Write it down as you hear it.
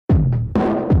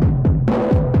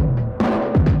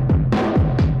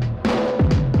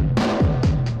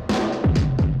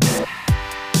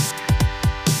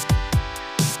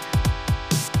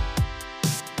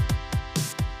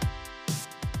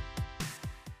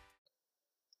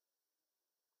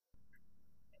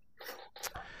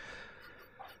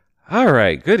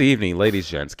right. Good evening, ladies,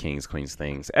 gents, kings, queens,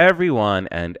 things, everyone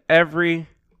and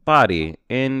everybody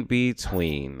in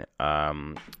between.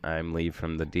 I'm Lee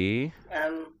from the D.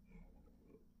 I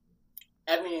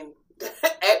mean,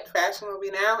 at Fashionable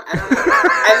Now. I don't know.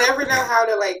 I never know how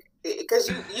to because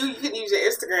you can use your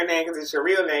Instagram name because it's your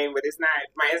real name, but it's not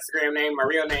my Instagram name. My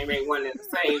real name ain't one and the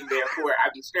same. Therefore, I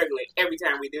be struggling every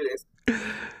time we do this.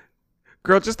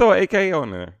 Girl, just throw an AK on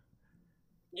there.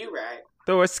 You right.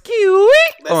 Throw a skeet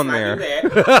on there.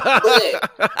 Let's not do that.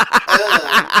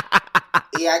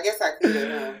 But, yeah, I guess I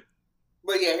could.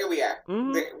 But yeah, here we are.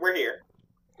 Mm-hmm. We're here.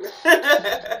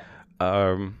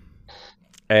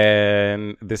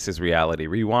 And this is Reality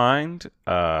Rewind,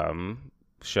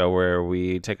 show where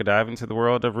we take a dive into the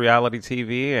world of reality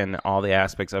TV and all the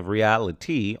aspects of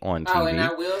reality on TV. Oh, and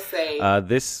I will say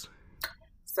this.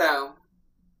 So,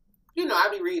 I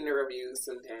be reading the reviews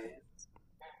sometimes.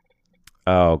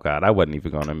 Oh God, I wasn't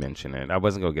even going to mention it. I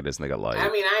wasn't going to get this nigga light. I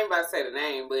mean, I ain't about to say the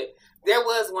name, but there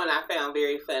was one I found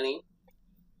very funny,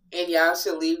 and y'all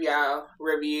should leave y'all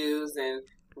reviews and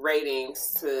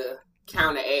ratings to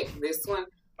counteract this one.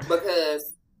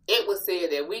 Because it was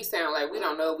said that we sound like we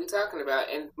don't know what we're talking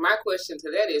about. And my question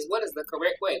to that is, what is the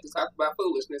correct way to talk about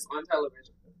foolishness on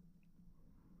television?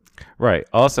 Right.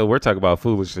 Also, we're talking about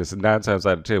foolishness, and 9 times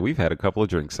out of 10, we've had a couple of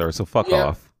drinks, sir, so fuck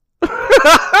off.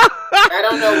 I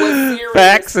don't know what serious...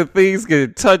 Facts and things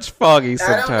get touch foggy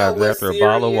sometimes after a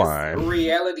bottle of wine.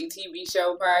 Reality TV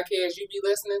show podcast you be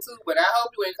listening to, but I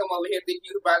hope you ain't come over here thinking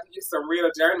you about to get some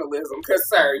real journalism, because,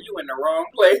 sir, you in the wrong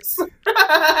place.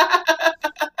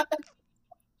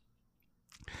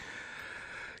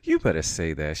 You better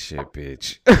say that shit,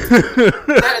 bitch. Now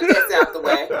that that's out the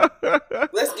way,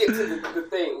 let's get to the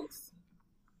things.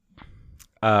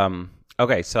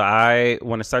 Okay, so I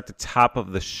want to start the top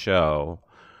of the show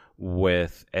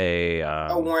with a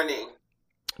warning.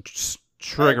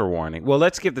 Trigger warning. Well,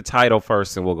 let's give the title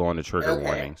first and we'll go into trigger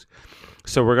warnings.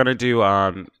 So we're going to do,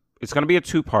 it's going to be a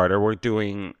 2-parter. We're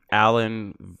doing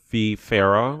Alan v.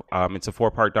 Farrow. It's a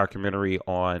 4-part documentary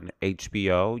on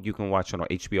HBO. You can watch it on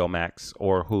HBO Max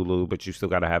or Hulu, but you still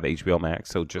got to have HBO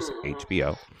Max, so just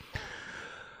HBO.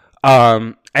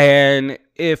 And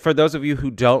if for those of you who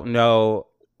don't know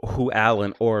who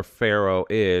Alan or Farrow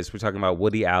is, we're talking about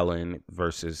Woody Allen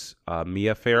versus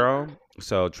Mia Farrow.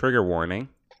 So trigger warning.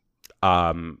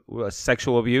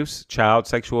 Sexual abuse, child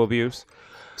sexual abuse.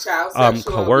 Child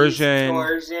sexual coercion,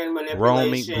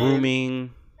 manipulation,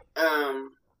 grooming.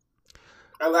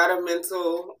 A lot of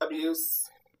mental abuse.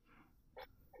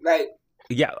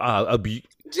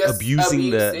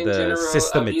 Abusing the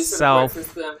system itself.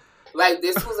 System. Like,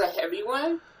 this was a heavy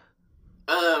one.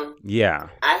 Yeah.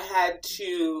 I had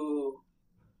to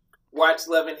watch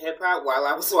Love and Hip Hop while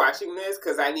I was watching this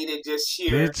because I needed just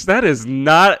sheer... Bitch, that is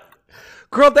not...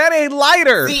 Girl, that ain't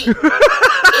lighter. See, it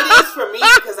is for me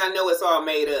because I know it's all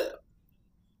made up.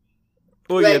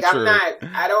 Well, like, yeah, true.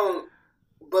 I don't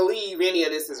believe any of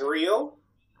this is real.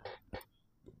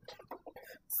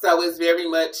 So it's very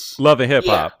much... Love and Hip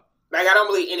Hop. Like, I don't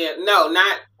believe any of... No,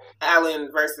 not Allen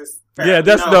versus... Yeah,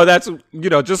 that's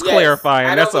just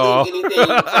clarifying. That's all. I don't believe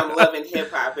anything from Love and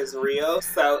Hip Hop is real.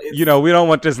 So it's, we don't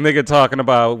want this nigga talking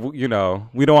about. We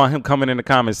don't want him coming in the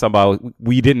comments talking about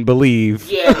we didn't believe.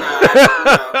 Yeah,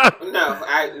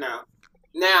 no.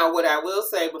 Now, what I will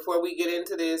say before we get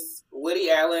into this, Woody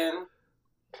Allen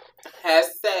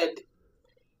has said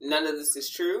none of this is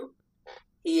true.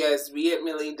 He has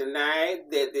vehemently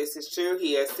denied that this is true.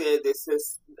 He has said this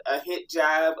is a hit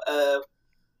job of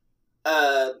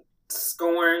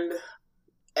scorned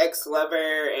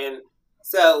ex-lover, and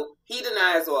so he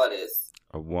denies all this.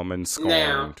 A woman scorned.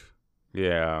 Now,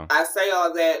 yeah. I say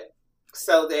all that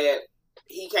so that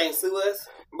he can't sue us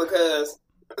because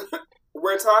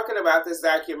we're talking about this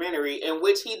documentary in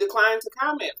which he declined to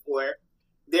comment for.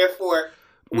 Therefore,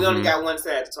 we only got one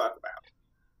side to talk about.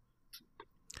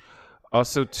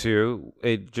 Also, too,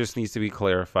 it just needs to be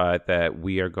clarified that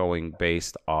we are going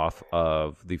based off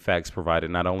of the facts provided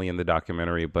not only in the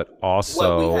documentary, but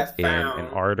also in an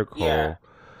article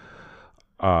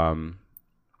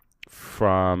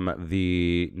from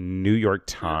the New York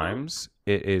Times.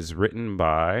 It is written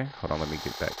by... Hold on, let me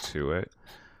get back to it.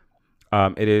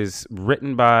 It is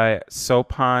written by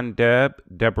Sopan Deb,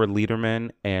 Deborah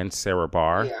Lederman, and Sarah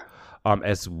Barr,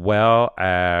 as well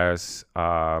as...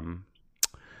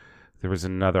 there was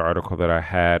another article that I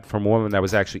had from a woman that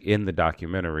was actually in the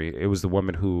documentary. It was the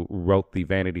woman who wrote the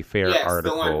Vanity Fair article. Yes,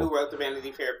 the one who wrote the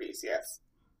Vanity Fair piece, yes.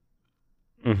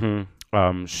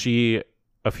 She,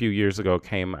 a few years ago,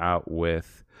 came out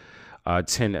with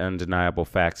 10 undeniable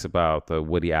facts about the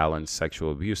Woody Allen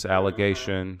sexual abuse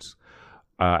allegations.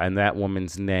 And that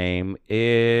woman's name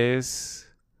is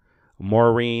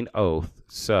Maureen Oath.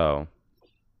 So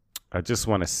I just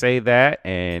want to say that,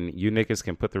 and you niggas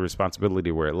can put the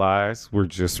responsibility where it lies. We're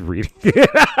just reading it.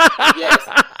 Yes.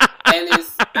 And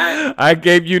I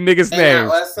gave you niggas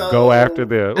names. Go after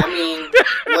them. I mean,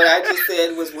 what I just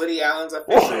said was Woody Allen's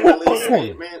official release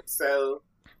statement. So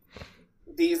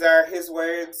these are his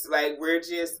words. Like, we're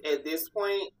just, at this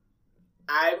point,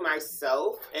 I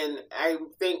myself, and I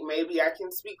think maybe I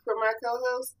can speak for my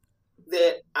co-host,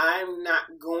 that I'm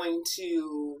not going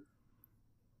to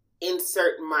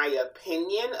insert my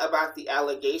opinion about the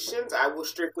allegations. I will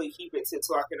strictly keep it to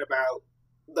talking about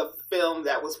the film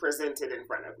that was presented in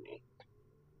front of me.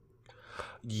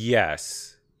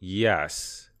 Yes.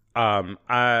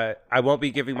 I won't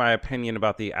be giving my opinion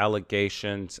about the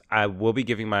allegations. I will be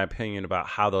giving my opinion about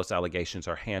how those allegations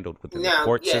are handled within the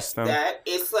court system. That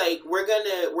it's like we're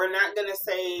not gonna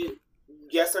say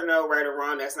yes or no, right or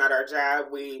wrong. That's not our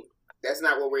job. That's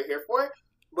not what we're here for.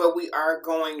 But we are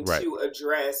going to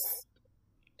address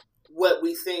what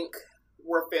we think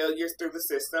were failures through the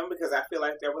system, because I feel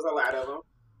like there was a lot of them,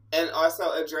 and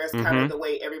also address kind of the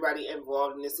way everybody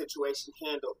involved in this situation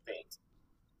handled things.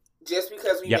 Just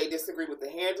because we may disagree with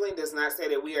the handling does not say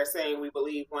that we are saying we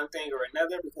believe one thing or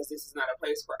another, because this is not a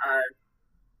place for our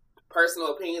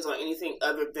personal opinions on anything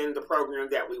other than the program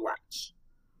that we watch.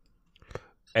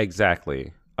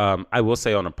 Exactly. I will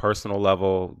say on a personal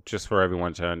level, just for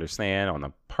everyone to understand, on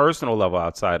a personal level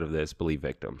outside of this, believe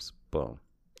victims. Boom.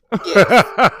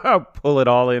 Yes. Pull it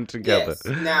all in together.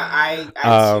 Yes. Now, I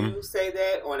too say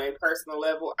that on a personal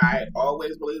level. I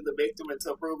always believe the victim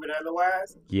until proven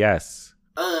otherwise. Yes.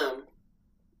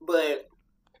 But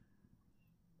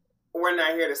we're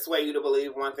not here to sway you to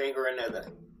believe one thing or another.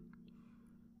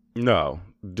 No,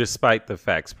 despite the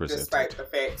facts presented. Despite the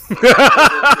facts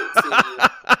presented to you.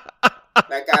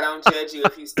 Like, I don't judge you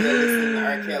if you still listen to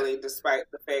R. Kelly,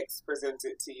 despite the facts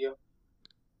presented to you.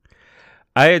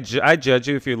 I judge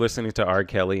you if you're listening to R.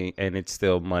 Kelly and it's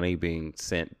still money being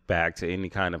sent back to any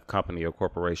kind of company or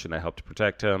corporation that helped to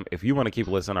protect him. If you want to keep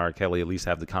listening to R. Kelly, at least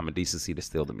have the common decency to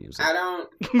steal the music. I don't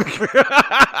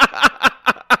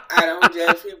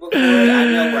judge people for it. I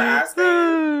know where I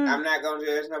stand. I'm not going to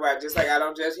judge nobody. Just like I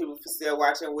don't judge people for still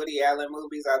watching Woody Allen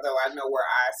movies, although I know where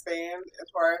I stand as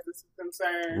far as this is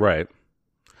concerned. Right.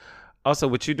 Also,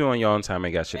 what you do on your own time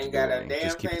ain't got shit to do with me.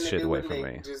 Just keep the shit away from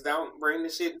me. Just don't bring the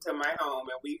shit into my home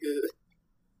and we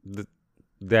good.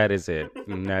 That is it.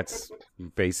 And that's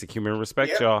basic human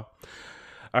respect, y'all.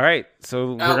 All right.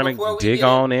 So we're going to dig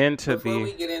on into Before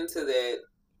we get into that,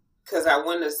 because I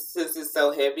want to, since it's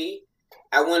so heavy,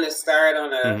 I want to start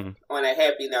on a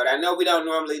happy note. I know we don't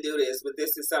normally do this, but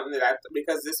this is something that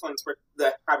because this one's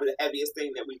probably the heaviest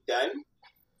thing that we've done.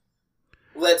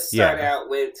 Let's start out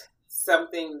with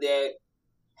something that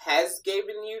has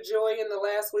given you joy in the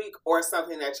last week, or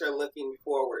something that you're looking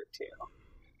forward to.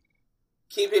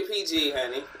 Keep it PG,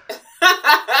 honey.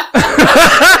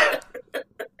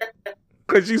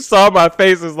 Because you saw my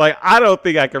face, it's like, I don't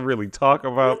think I can really talk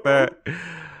about that.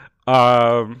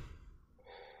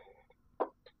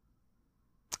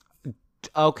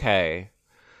 Okay.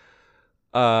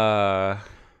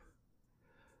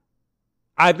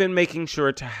 I've been making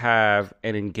sure to have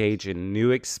and engage in new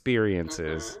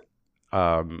experiences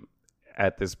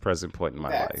at this present point in my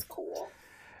life. That's cool.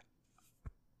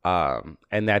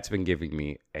 And that's been giving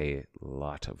me a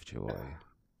lot of joy.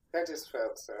 That just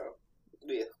felt so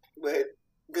but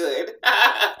good.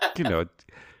 You know,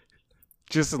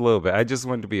 just a little bit. I just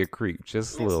wanted to be a creep,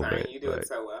 just a little bit. You do it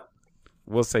so well.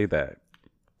 We'll say that.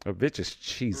 A bitch is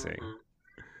cheesing.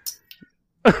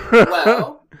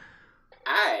 Well,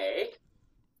 I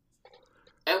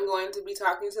am going to be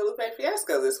talking to Lupe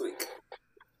Fiasco this week.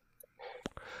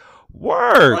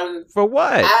 Word. For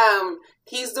what?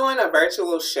 He's doing a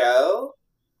virtual show.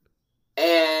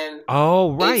 And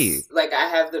oh, right. Like, I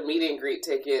have the meet and greet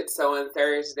ticket. So on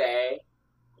Thursday,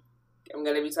 I'm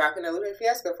going to be talking to Lupe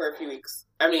Fiasco for a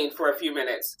few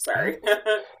minutes. Sorry.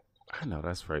 I know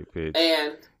that's right, bitch.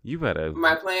 And you better.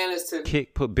 My plan is to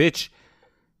bitch.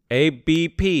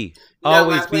 ABP. No,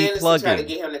 always my plan be plugging. is to try to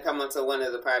get him to come onto one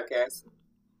of the podcasts.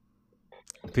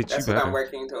 Bitch, that's what I'm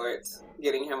working towards.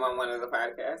 Getting him on one of the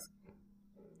podcasts.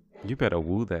 You better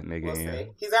woo that nigga We'll in.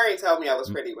 see. He's already told me I was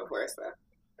pretty before, so.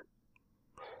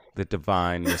 The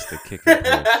divine Mr. Kick and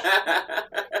Punch.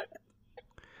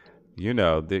 You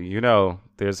know,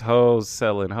 there's hoes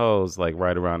selling hoes like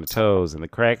right around the toes, and the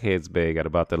crackheads beg at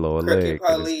about the lower leg.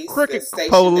 Crooked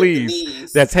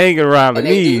police that's hanging around the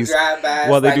knees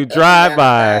while they do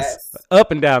drive-bys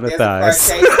up and down the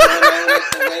thighs.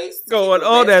 Going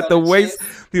on at the waist.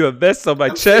 Do a vest on my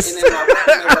chest.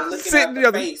 sitting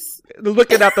out the face.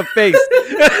 looking at the face.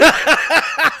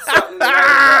 Something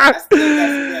that I still got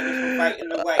some damage from fighting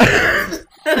the white.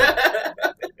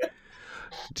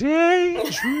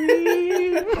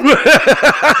 Daydream.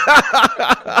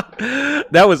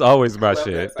 That was always my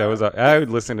shit. I would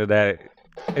listen to that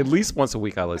at least once a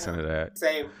week. I listen to that.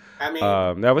 Same. I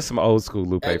mean, that was some old school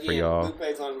Lupe for y'all.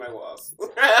 Lupe's on my walls.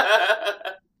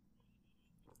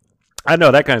 I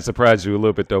know that kind of surprised you a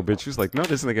little bit though, bitch. You was like, no,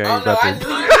 this nigga ain't no, nothing.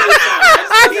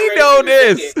 I knew you know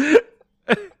this.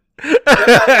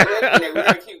 We're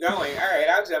gonna keep going. All right,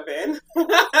 I'll jump in.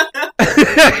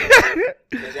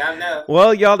 Y'all know.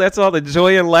 Well, y'all, that's all the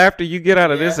joy and laughter you get out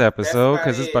of this episode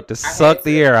because it's about to suck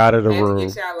the air out of the room.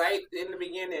 Get y'all light in the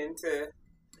beginning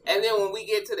and then when we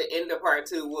get to the end of part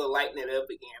 2, we'll lighten it up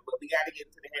again. But we got to get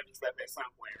into the heavy stuff at some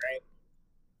point,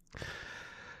 right?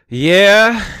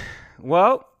 Yeah.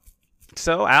 Well,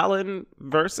 so Alan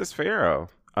versus Pharaoh.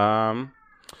 The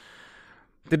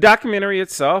documentary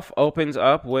itself opens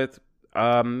up with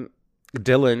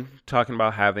Dylan talking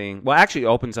about actually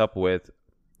opens up with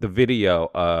the video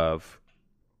of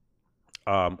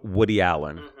Woody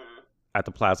Allen at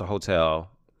the Plaza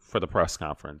Hotel for the press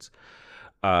conference.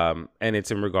 And it's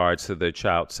in regards to the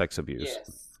child sex abuse.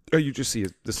 Yes. You just see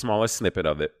the smallest snippet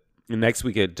of it. And next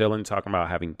we get Dylan talking about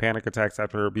having panic attacks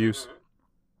after her abuse.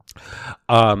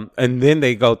 And then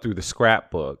they go through the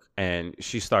scrapbook and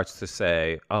she starts to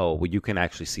say, oh, well, you can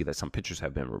actually see that some pictures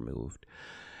have been removed.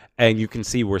 And you can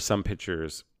see where some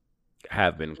pictures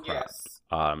have been cropped.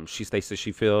 Yes. She states that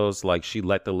she feels like she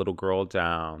let the little girl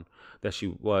down that she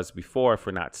was before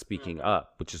for not speaking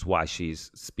up, which is why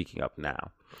she's speaking up now.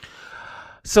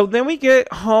 So then we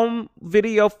get home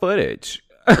video footage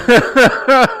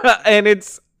and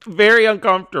it's very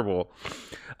uncomfortable.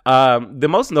 The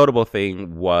most notable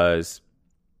thing was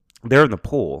they're in the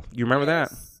pool. You remember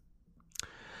that?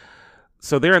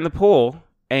 So they're in the pool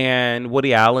and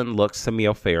Woody Allen looks to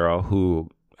Mia Farrow, who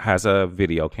has a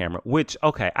video camera, which,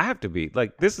 okay, I have to be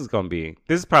like, this is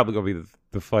probably going to be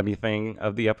the funny thing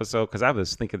of the episode. Cause I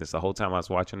was thinking this the whole time I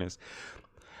was watching this.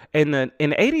 In the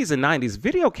 80s and 90s,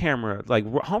 video camera, like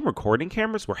home recording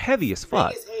cameras were heavy as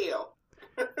fuck. Big as hell.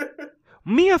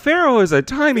 Mia Farrow is a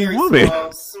tiny woman.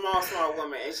 Small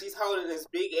woman. And she's holding this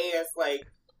big ass, like,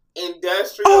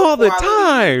 industrial all the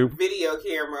time video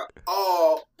camera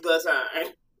all the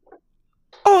time.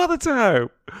 All the time.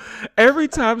 Every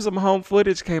time some home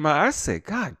footage came out, I said,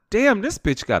 God damn, this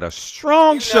bitch got a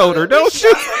strong shoulder, don't she?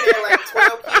 Had like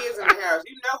 12 kids in the house.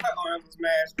 You know her arms was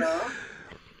mashed on.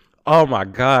 Oh my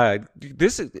God.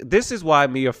 This is why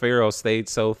Mia Farrow stayed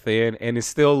so thin and is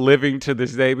still living to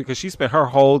this day, because she spent her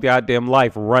whole goddamn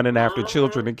life running after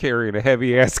children and carrying a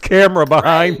heavy ass camera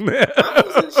behind them. I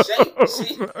was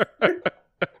in shape.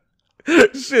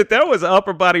 Shit, that was an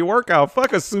upper body workout.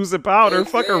 Fuck a Susan Powder.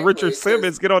 Fuck a Richard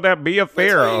Simmons. Get on that Mia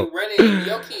Farrow.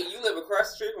 Your kid, you live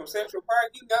across the street from Central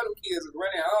Park. You know them kids are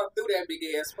running all through that big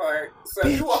ass park. So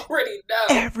you already know.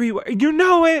 Everywhere. You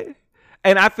know it.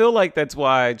 And I feel like that's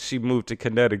why she moved to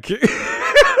Connecticut.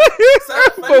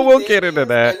 But we'll get into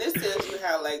that. And this tells you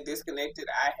how like disconnected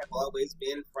I have always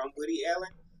been from Woody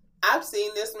Allen. I've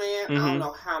seen this man, I don't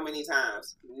know how many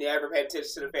times. Never paid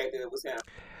attention to the fact that it was him.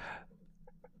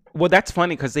 Well, that's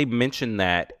funny because they mentioned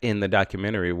that in the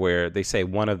documentary where they say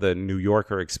one of the New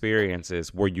Yorker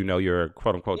experiences where you know you're a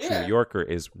quote-unquote true New Yorker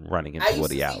is running into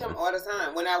Woody Allen. I used to see him all the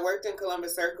time. When I worked in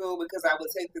Columbus Circle, because I would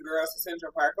take the girls to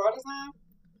Central Park all the time,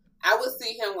 I would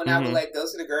see him when I would like go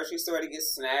to the grocery store to get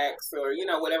snacks or, you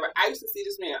know, whatever. I used to see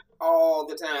this man all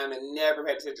the time and never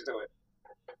paid attention to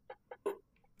it.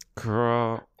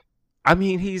 Girl, I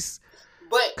mean, he's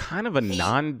kind of a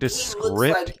nondescript he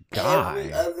looks like guy.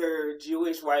 Every other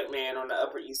Jewish white man on the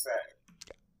Upper East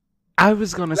Side. I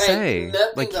was gonna say,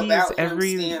 nothing like about him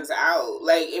stands out.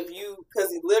 Like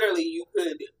because literally you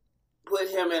could put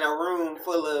him in a room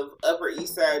full of Upper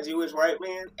East Side Jewish white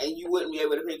men, and you wouldn't be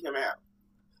able to pick him out.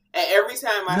 And every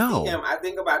time I see him, I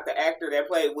think about the actor that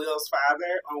played Will's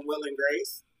father on Will and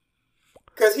Grace,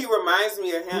 because he reminds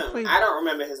me of him. I don't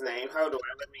remember his name. Hold on,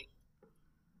 let me.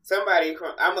 I'm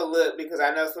gonna look because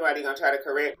I know somebody gonna try to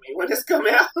correct me when this come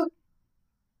out.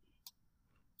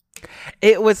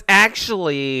 It was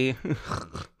actually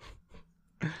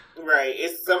right.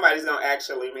 It's somebody's gonna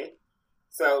actually me.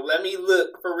 So let me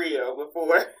look for real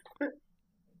before.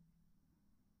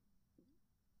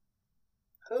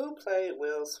 Who played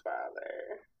Will's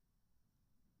father?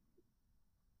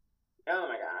 Oh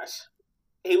my gosh,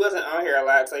 he wasn't on here a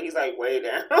lot, so he's like way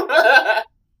down. Oh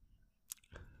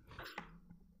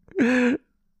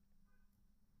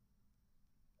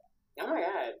my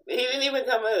God. He didn't even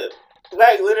come up.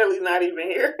 Like, literally not even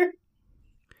here.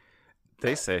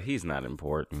 They said he's not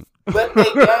important. But they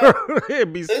got.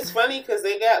 It's funny because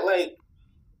they got like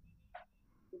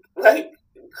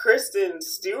Kristen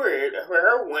Stewart for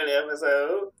her one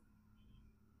episode.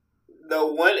 The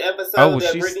one episode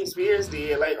that Britney Spears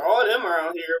did. Like, all of them are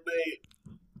on here,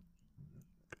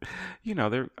 but... You know,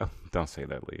 they're... Oh, don't say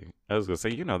that, Lee. I was going to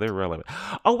say, you know, they're relevant.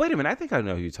 Oh, wait a minute. I think I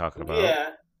know who you're talking about. Yeah.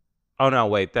 Oh, no,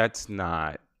 wait. That's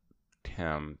not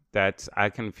him. I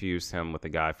confused him with the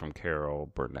guy from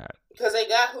Carol Burnett. Because they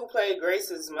got who played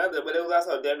Grace's mother, but it was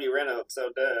also Debbie Reynolds, so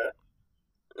duh.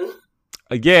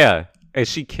 Yeah, and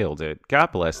she killed it.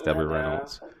 God bless Debbie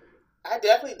Reynolds. I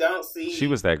definitely don't see. She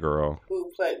was that girl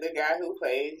who played the guy who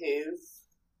played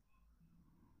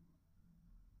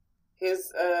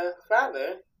his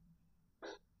father.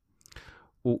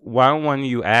 Why don't one of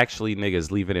you actually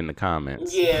niggas leave it in the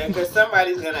comments? Yeah, because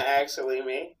somebody's gonna actually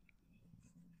me.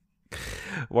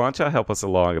 Why don't y'all help us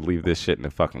along and leave this shit in the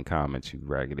fucking comments, you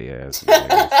raggedy ass.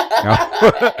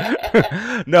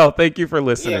 No, thank you for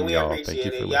listening, y'all. Thank you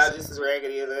for listening. Y'all just as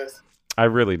raggedy as us. I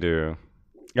really do.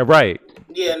 You're right.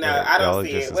 Yeah, no, I don't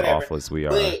see it. Whatever. As awful as we are.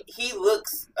 But he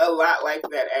looks a lot like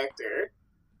that actor.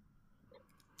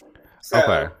 So,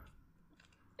 okay.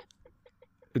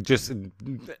 Just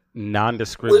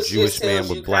nondescript Jewish man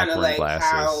with black rimmed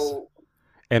glasses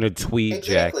and a tweed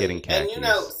jacket and khakis. And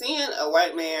seeing a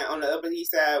white man on the Upper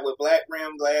East Side with black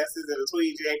rimmed glasses and a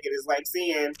tweed jacket is like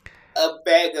seeing a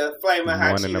bag of Flamin'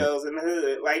 Hot Cheetos in the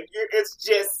hood. Like, it's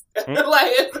just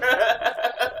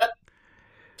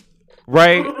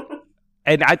right.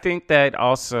 And I think that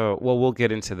also, well, we'll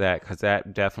get into that because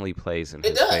that definitely plays in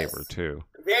his favor too.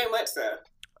 Very much so.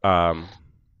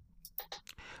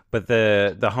 But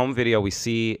the home video we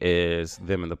see is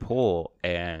them in the pool,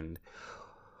 and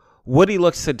Woody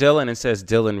looks to Dylan and says,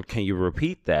 "Dylan, can you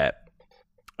repeat that?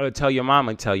 Tell your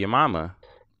mama."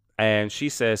 And she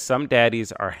says, "Some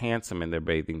daddies are handsome in their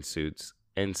bathing suits,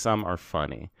 and some are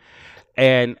funny."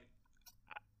 And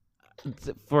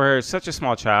for such a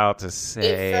small child to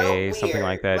say something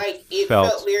like that, it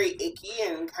felt very icky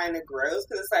and kind of gross.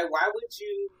 Because it's like, why would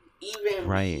you even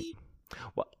be...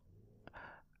 Well,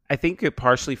 I think it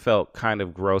partially felt kind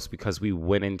of gross because we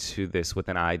went into this with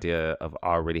an idea of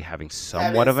already having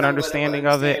somewhat of an understanding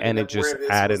of it, and it just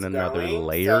added another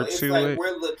layer to it.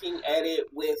 We're looking at it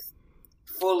with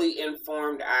fully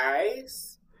informed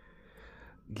eyes.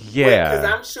 Yeah, because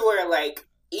I'm sure,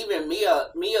 even Mia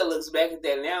looks back at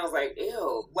that now. It's like,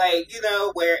 ew,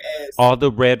 whereas all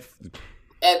the red.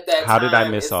 At that how time, did I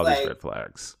miss all these red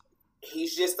flags?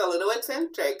 He's just a little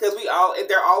eccentric because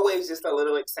they're always just a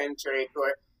little eccentric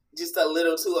or just a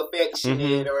little too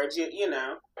affectionate, or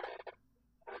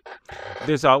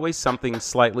There's always something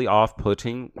slightly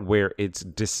off-putting where it's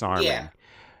disarming,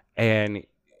 and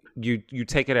you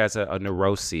take it as a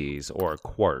neuroses or a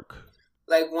quirk.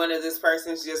 Like one of this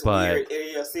person's just weird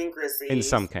idiosyncrasies. In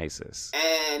some cases.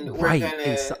 And we're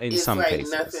in some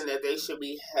cases. Nothing that they should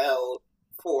be held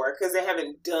for because they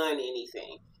haven't done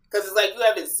anything. Because it's like you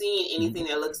haven't seen anything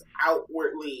that looks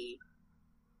outwardly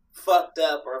fucked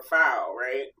up or foul,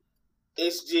 right?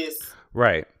 It's just...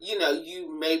 Right.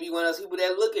 You may be one of those people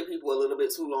that look at people a little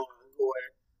bit too long or,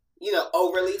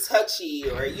 overly touchy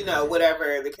or,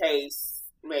 whatever the case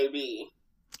may be.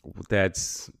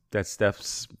 That's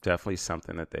definitely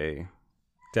something that they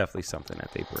bring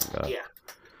up.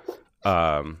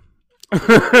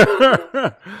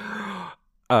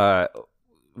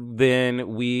 Then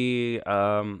we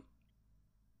Dylan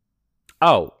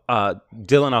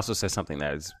also says something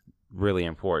that is really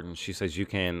important. She says you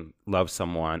can love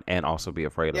someone and also be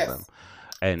afraid of them,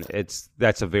 and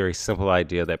that's a very simple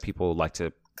idea that people like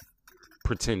to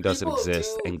pretend doesn't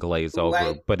exist and glaze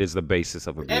over, but is the basis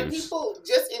of abuse. And people,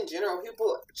 just in general,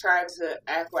 people try to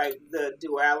act like the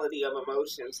duality of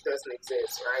emotions doesn't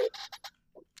exist, right?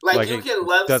 Like you can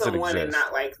love someone and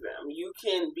not like them. You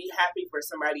can be happy for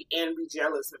somebody and be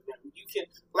jealous of them. You can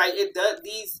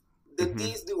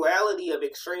these duality of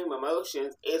extreme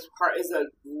emotions is a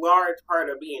large part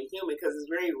of being human because it's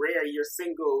very rare you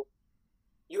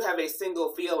have a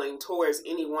single feeling towards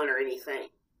anyone or anything.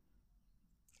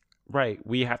 Right.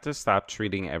 We have to stop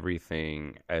treating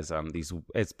everything as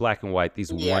it's black and white,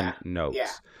 these one notes.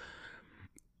 Yeah.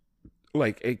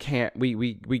 Like it can't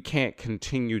we can't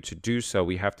continue to do so.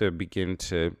 We have to begin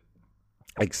to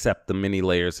accept the many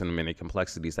layers and the many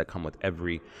complexities that come with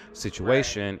every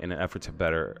situation in an effort to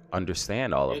better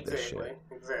understand all of this shit.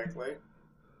 Exactly.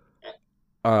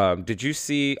 Did you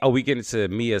see we get into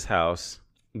Mia's house.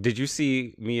 Did you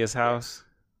see Mia's house?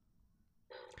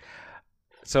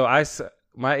 So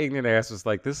my ignorant ass was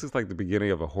like, this is like the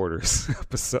beginning of a Hoarders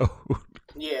episode.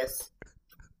 Yes.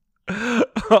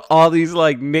 all these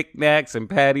like knickknacks and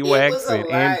It was paddywhacks a and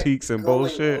lot antiques and going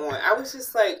bullshit. on. I was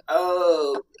just like,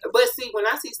 oh. But see, when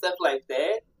I see stuff like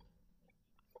that,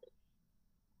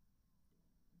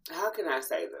 how can I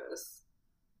say this?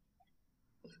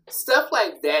 Stuff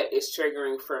like that is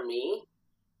triggering for me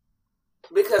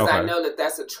because I Okay. know that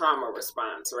that's a trauma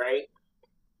response, right?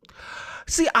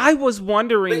 See, I was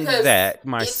wondering Because that it's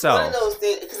one myself. of those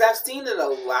things, because I've seen it a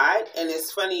lot, and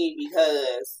it's funny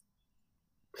because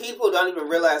people don't even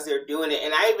realize they're doing it,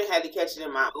 and I even had to catch it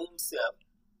in my own self.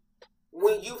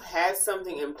 When you've had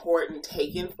something important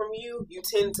taken from you, you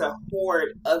tend to hoard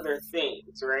other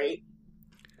things, right?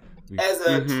 As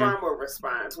a Mhm. trauma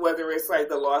response, whether it's like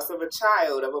the loss of a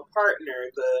child, of a partner,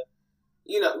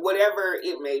 whatever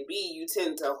it may be, you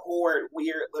tend to hoard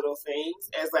weird little things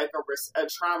as like a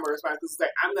trauma response. It's like,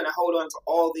 I'm going to hold on to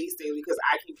all these things because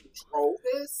I can control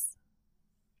this,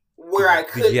 where I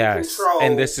couldn't Yes, control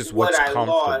and this is what's what I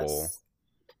comfortable. lost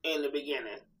in the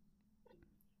beginning.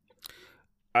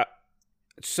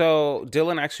 So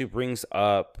Dylan actually brings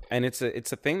up, and it's a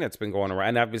thing that's been going around,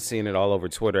 and I've been seeing it all over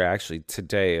Twitter actually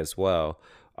today as well.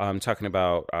 Talking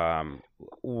about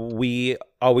we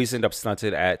always end up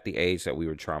stunted at the age that we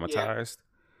were traumatized,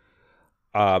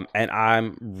 and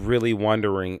I'm really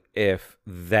wondering if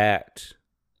that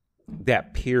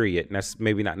period,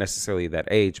 maybe not necessarily that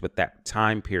age, but that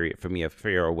time period for Mia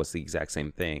Farrow was the exact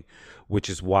same thing, which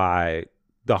is why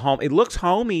the home, it looks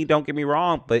homey, don't get me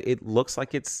wrong, but it looks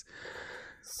like it's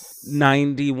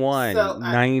 91, So,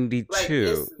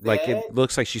 92. like, Like, it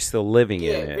looks like she's still living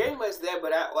Yeah, in it. very much that.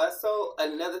 But I also,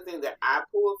 another thing that I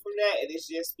pulled from that, and it's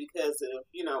just because of,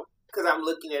 because I'm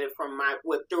looking at it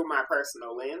through my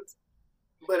personal lens.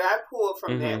 But I pulled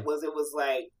from that it was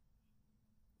like,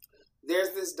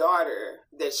 there's this daughter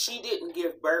that she didn't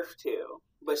give birth to,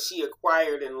 but she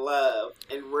acquired and loved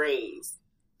and raised,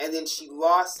 and then she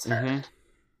lost her,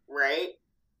 right?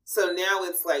 So now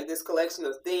it's like this collection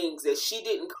of things that she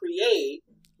didn't create,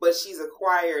 but she's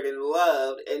acquired and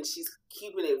loved, and she's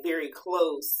keeping it very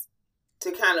close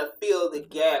to kind of fill the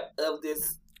gap of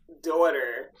this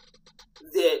daughter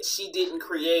that she didn't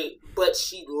create, but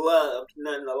she loved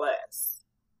nonetheless.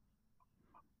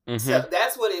 So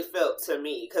that's what it felt to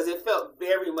me, because it felt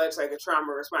very much like a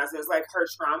trauma response. It's like her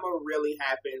trauma really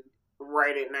happened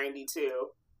right at 92,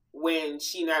 when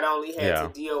she not only had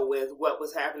to deal with what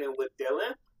was happening with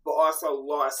Dylan, but also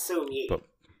lost Soon Yi.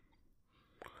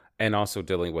 And also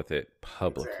dealing with it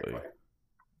publicly.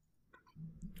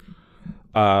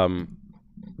 Exactly.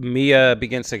 Mia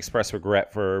begins to express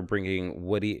regret for bringing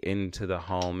Woody into the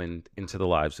home and into the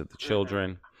lives of the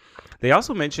children. They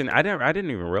also mentioned, I didn't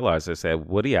even realize this, that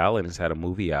Woody Allen has had a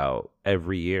movie out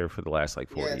every year for the last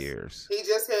 40 years. He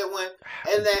just had one,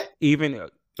 and that even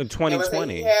in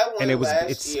 2020, and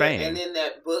it's Spain. And then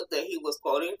that book that he was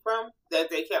quoting from, that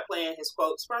they kept playing his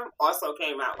quotes from, also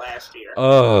came out last year.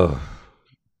 Oh,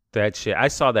 that shit! I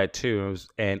saw that too,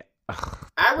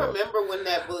 I remember when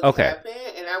that book happened,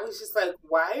 and I was just like,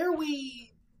 "Why are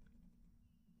we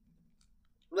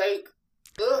like?"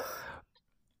 Ugh.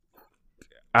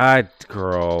 I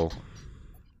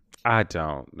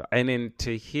don't. And then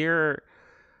to hear,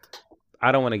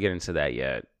 I don't want to get into that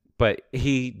yet, but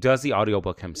he does the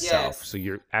audiobook himself. So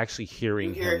you're actually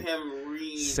hearing him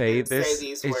read say this.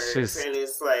 These it's words, just, and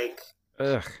it's like,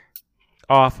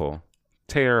 awful,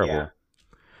 terrible.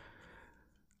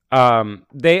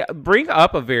 They bring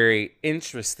up a very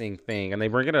interesting thing, and they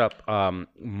bring it up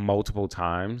multiple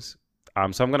times.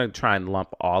 So I'm going to try and lump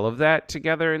all of that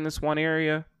together in this one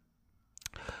area.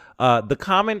 The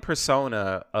common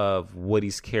persona of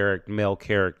Woody's male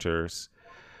characters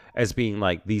as being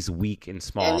like these weak and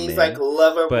small and these men, like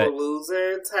lovable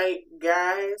loser type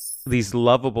guys. These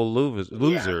lovable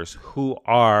losers who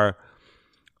are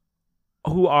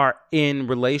in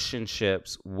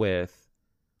relationships with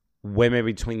women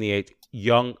between the age,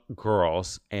 young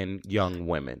girls and young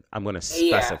women. I'm going to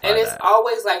specify and it's that.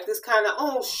 always like this kind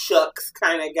of shucks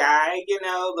kind of guy,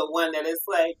 the one that is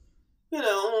like,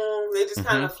 they just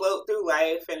kind of float through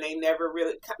life, and they never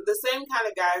really, the same kind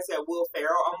of guys that Will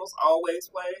Ferrell almost always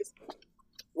plays,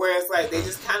 where it's like they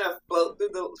just kind of float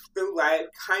through life,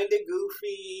 kind of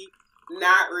goofy,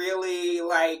 not really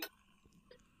like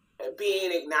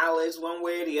being acknowledged one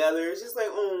way or the other. It's just like,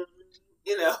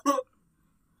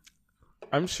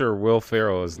 I'm sure Will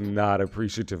Ferrell is not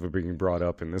appreciative of being brought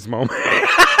up in this moment.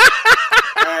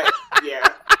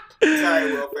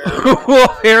 Sorry, Will Ferrell. Will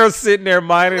Ferrell's sitting there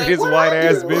minding his white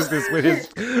ass business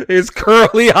with his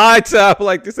curly high top.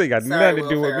 Like, this ain't got nothing to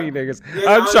do with me, niggas.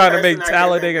 I'm trying to make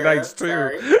Talladega Nights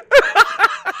too.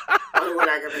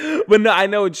 But no, I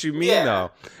know what you mean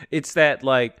though. It's that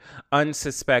like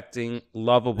unsuspecting,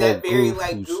 lovable that very goof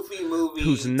like goofy movie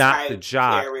who's not type the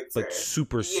jock, character. but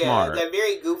super Yeah, smart that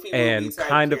very goofy movie and type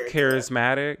kind of character.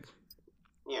 charismatic.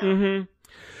 Yeah.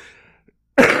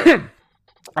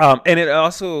 And it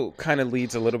also kind of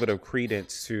leads a little bit of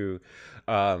credence to,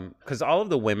 because all of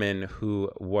the women who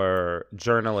were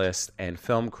journalists and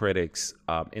film critics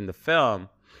in the film,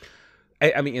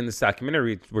 I mean, in this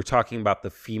documentary, we're talking about the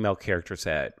female characters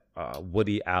that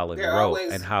Woody Allen They're wrote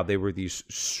always- and how they were these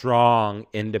strong,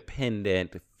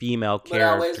 independent female But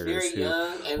always characters very who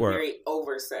young and were very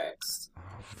oversexed.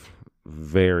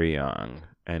 very young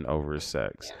and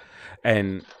oversexed. Yeah.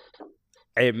 And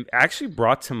it actually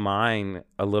brought to mind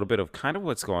a little bit of kind of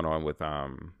what's going on with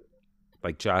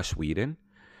like Joss Whedon,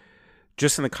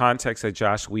 just in the context that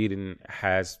Joss Whedon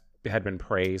had been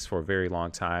praised for a very long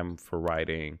time for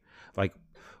writing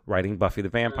Buffy the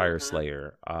Vampire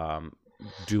Slayer,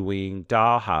 doing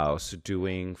Dollhouse,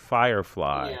 doing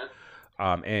Firefly,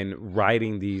 and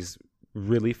writing these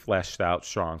really fleshed out,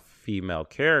 strong female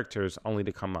characters, only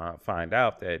to come out find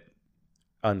out that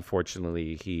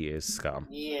unfortunately he is scum.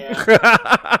 Yeah.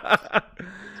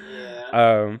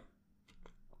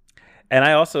 And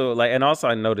I also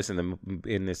I noticed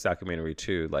in this documentary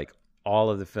too, like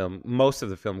most of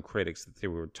the film critics that they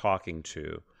were talking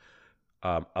to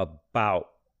about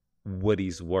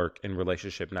Woody's work in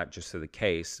relationship not just to the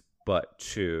case but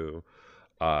to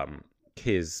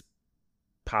his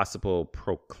possible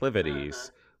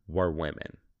proclivities were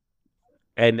women.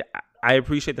 And I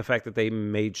appreciate the fact that they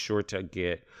made sure to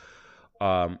get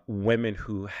women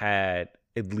who had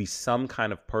at least some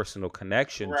kind of personal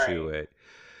connection to it,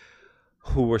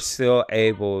 who were still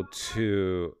able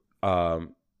to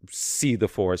see the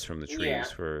forest from the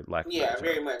trees, for lack of Yeah,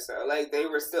 very much so. Like, they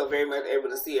were still very much able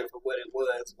to see it for what it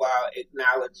was while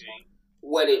acknowledging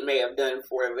what it may have done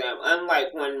for them.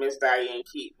 Unlike one Miss Diane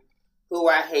Keaton, who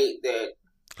I hate that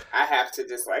I have to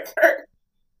dislike her.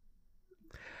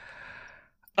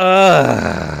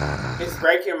 It's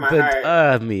breaking my heart.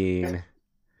 I mean,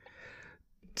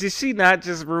 did she not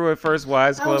just ruin First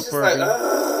Wives Club for me?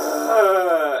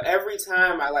 Every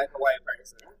time I like a white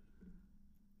person.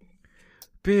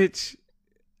 Bitch,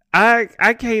 I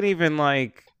can't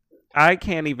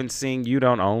even sing "You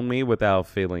Don't Own Me" without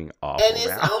feeling awful. And it's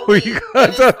now only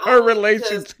because of her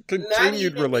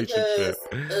continued relationship.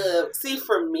 See,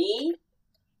 for me,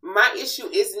 my issue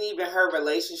isn't even her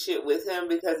relationship with him,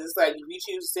 because it's like, if you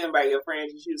choose to stand by your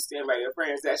friends, you choose to stand by your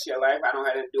friends. That's your life. I don't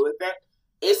have to do with that.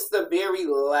 It's the very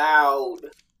loud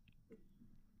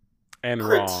and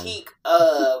critique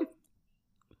of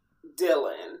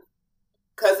Dylan.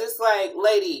 Because it's like,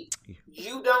 lady,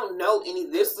 you don't know any.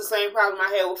 This is the same problem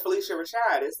I had with Felicia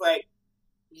Rashad. It's like,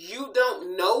 you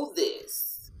don't know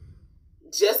this.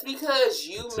 Just because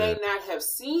you may not have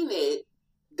seen it,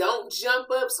 don't jump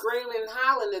up screaming and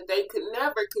hollering that they could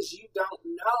never, because you don't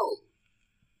know.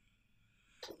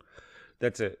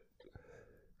 That's it.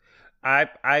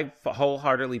 I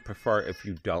wholeheartedly prefer if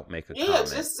you don't make a comment.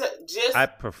 Just I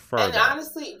prefer and that.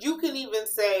 honestly, you can even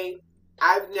say,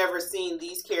 I've never seen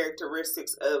these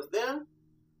characteristics of them,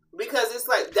 because it's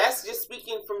like, that's just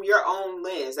speaking from your own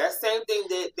lens. That same thing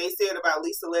that they said about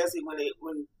Lisa Leslie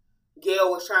when Gail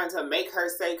was trying to make her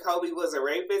say Kobe was a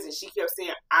rapist, and she kept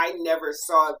saying, I never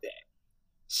saw that.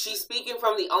 She's speaking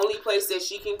from the only place that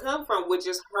she can come from, which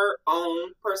is her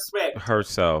own perspective.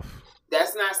 Herself.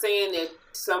 That's not saying that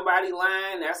somebody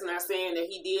lying. That's not saying that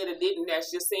he did or didn't. That's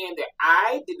just saying that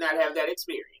I did not have that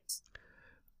experience.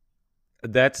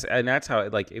 That's how,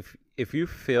 like, if you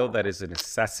feel that it's a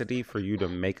necessity for you to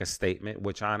make a statement,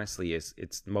 which honestly it's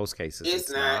most cases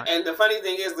it's not. And the funny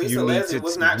thing is, Lisa Leslie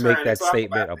was not trying to make that talk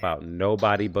statement about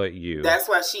nobody but you. That's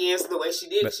why she answered the way she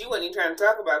did. She wasn't even trying to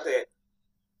talk about that.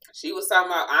 She was talking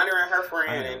about honoring her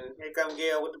friend, and here come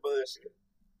Gail with the bullshit.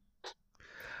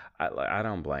 I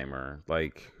don't blame her.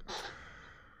 Like,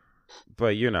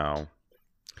 but you know,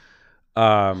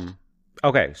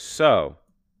 okay, so.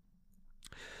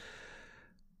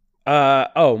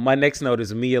 My next note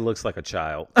is Mia looks like a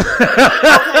child. Okay,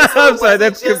 so I'm sorry,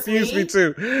 that's confused me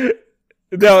too.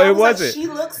 No, it wasn't. Like, she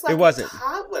looks like a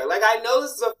toddler. Like, I know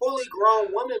this is a fully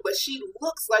grown woman, but she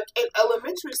looks like an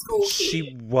elementary school kid.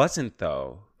 She wasn't,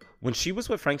 though. When she was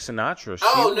with Frank Sinatra,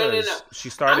 she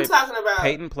started I'm talking about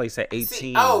Peyton Place at 18.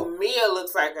 See, Mia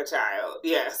looks like a child.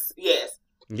 Yes. Yeah.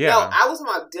 No, I was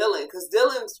talking about Dylan, because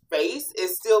Dylan's face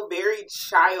is still very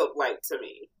childlike to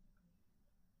me.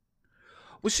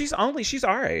 Well, she's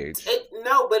our age.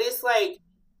 No, but it's like,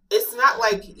 it's not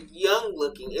like young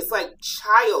looking. It's like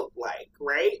childlike,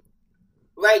 right?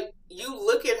 Like, you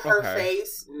look at her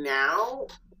face now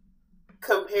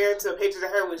compared to pictures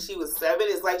of her when she was 7,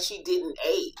 it's like she didn't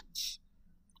age.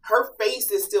 her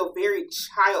face is still very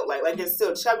childlike. Like, it's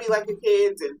still chubby like a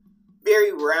kid's and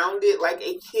very rounded like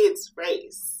a kid's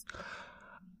face.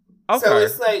 Okay. So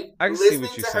it's like listening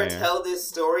to her tell this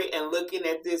story and looking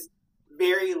at this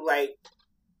very like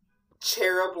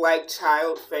cherub-like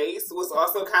child face was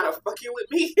also kind of fucking with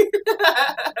me.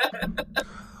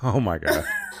 Oh my God.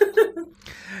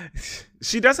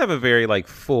 She does have a very like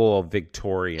full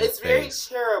Victorian It's face.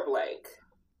 Very cherub-like.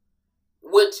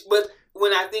 But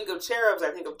when I think of cherubs, I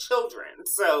think of children.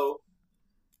 So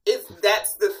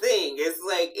that's the thing. It's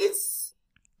like,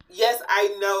 yes,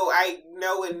 I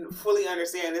know and fully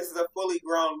understand this is a fully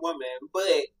grown woman,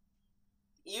 but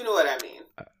you know what I mean.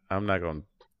 I'm not gonna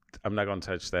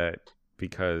touch that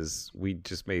because we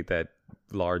just made that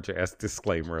large ass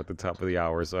disclaimer at the top of the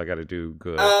hour, so I got to do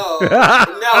good. Oh no,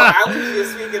 I was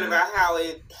just speaking about how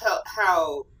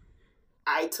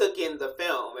I took in the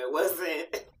film. It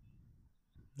wasn't.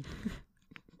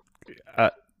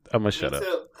 I'm gonna shut up.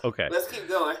 Okay, let's keep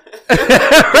going.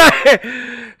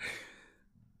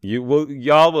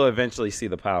 Y'all will eventually see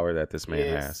the power that this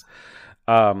man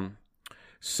has.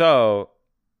 So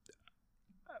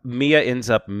Mia ends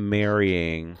up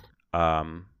marrying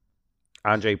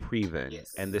Andre Previn,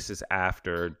 and this is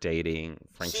after dating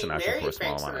Frank Sinatra for a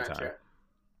small amount of time.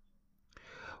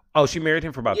 Oh, she married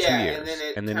him for about 2 years,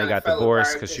 and then they got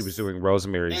divorced because she was doing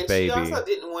Rosemary's Baby. She also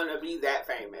didn't want to be that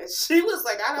famous. She was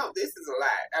like, this is a lot.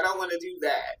 I don't want to do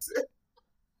that.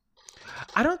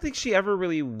 I don't think she ever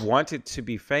really wanted to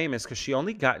be famous because she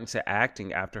only got into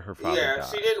acting after her father died. Yeah,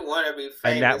 she didn't want to be famous.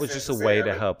 And that was just a way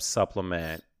to help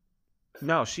supplement.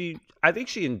 No, I think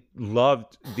she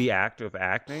loved the act of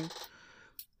acting,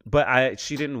 but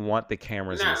she didn't want the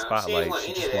cameras in the spotlight.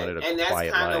 She just wanted a quiet life. And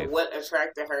that's kind of what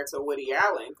attracted her to Woody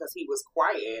Allen, because he was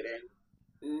quiet and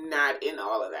not in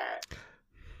all of that.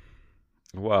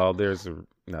 Well, there's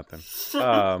nothing.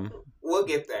 We'll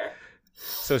get there.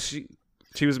 So she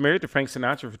was married to Frank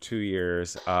Sinatra for 2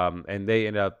 years, and they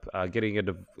ended up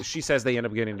she says they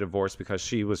ended up getting a divorce because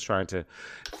she was trying to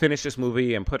finish this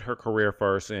movie and put her career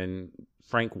first, and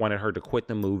Frank wanted her to quit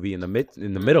the movie in the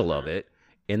middle of it,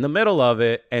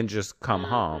 and just come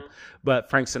home. But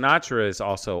Frank Sinatra is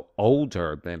also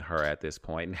older than her at this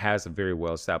point and has a very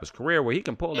well-established career where he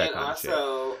can pull that kind of shit. And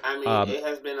also, I mean, it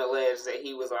has been alleged that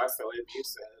he was also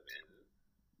abusive.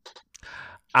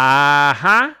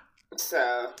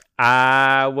 So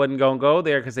I wasn't gonna go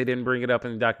there because they didn't bring it up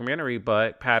in the documentary,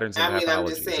 but patterns and pathologies. I'm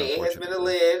just saying it has been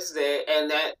alleged that,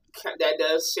 and that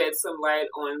does shed some light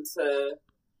onto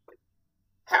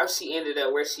how she ended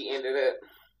up where she ended up.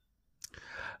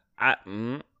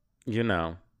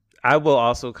 I will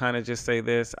also kind of just say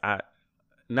this.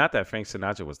 Not that Frank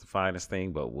Sinatra was the finest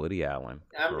thing, but Woody Allen,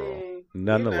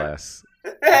 nonetheless.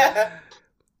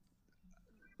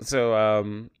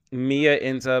 So, Mia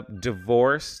ends up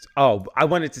divorced. Oh, I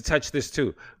wanted to touch this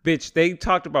too. Bitch, they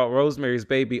talked about Rosemary's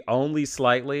Baby only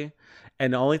slightly.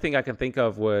 And the only thing I can think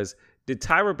of was, did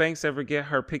Tyra Banks ever get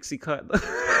her pixie cut?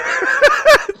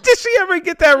 Did she ever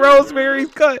get that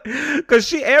Rosemary's cut?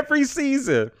 Because every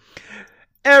season,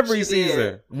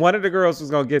 one of the girls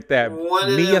was going to get that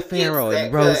Mia Farrow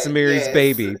and Rosemary's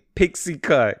Baby pixie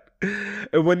cut.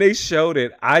 And when they showed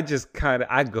it, I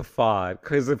guffawed.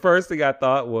 Because the first thing I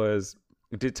thought was,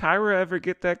 did Tyra ever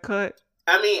get that cut?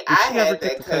 I mean, I had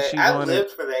that cut. I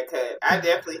lived for that cut. I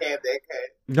definitely had that cut.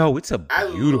 No, it's a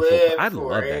beautiful cut. I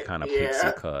love that kind of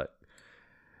pixie cut.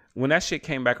 When that shit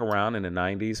came back around in the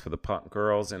 90s for the punk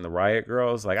girls and the riot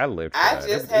girls, like, I lived for that.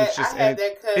 I had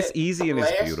that cut. It's easy and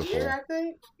it's beautiful. Year, I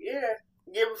think. Yeah.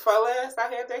 Year before last,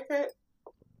 I had that cut.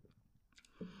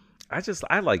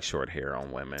 I like short hair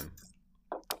on women.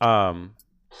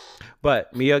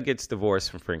 But Mia gets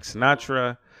divorced from Frank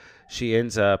Sinatra. She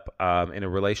ends up in a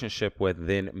relationship with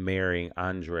then marrying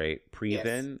Andre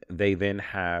Previn. Yes. They then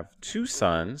have 2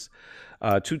 sons,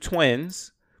 2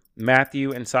 twins,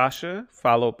 Matthew and Sasha,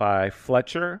 followed by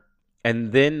Fletcher.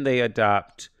 And then they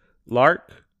adopt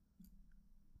Lark,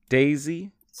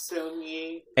 Daisy,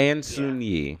 and Soon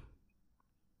Yi.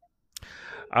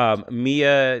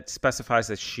 Mia specifies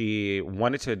that she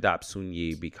wanted to adopt Soon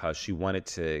Yi because she wanted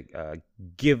to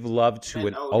give love to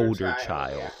an older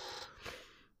child.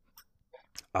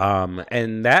 Yeah.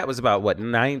 And that was about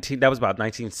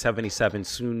 1977.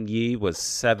 Soon Yi was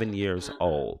 7 years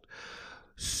old.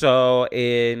 So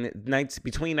between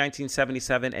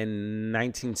 1977 and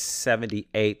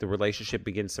 1978, the relationship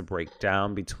begins to break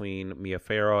down between Mia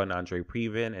Farrow and Andre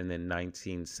Previn. And then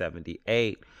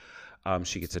 1978,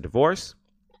 she gets a divorce.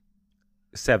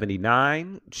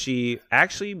 79, she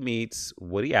actually meets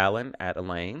Woody Allen at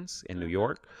Elaine's in New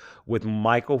York with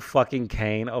Michael fucking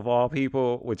Caine of all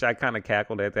people, which I kind of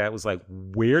cackled at that. Was like,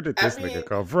 where did this nigga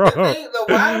come from? The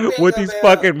wild thing with these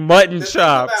fucking mutton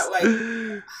chops. About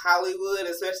like Hollywood,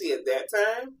 especially at that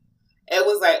time, it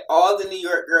was like all the New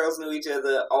York girls knew each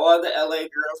other, all the LA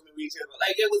girls knew each other.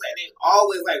 Like it was like they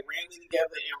always like ran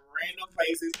together in random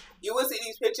places. You would see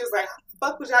these pictures like, how the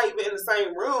fuck was y'all even in the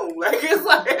same room? Like it's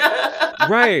like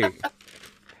right.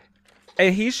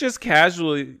 And he's just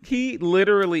casually, he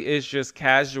literally is just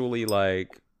casually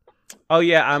like, oh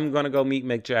yeah, I'm gonna go meet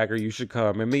Mick Jagger. You should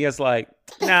come. And Mia's like,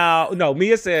 no.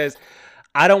 Mia says,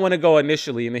 I don't want to go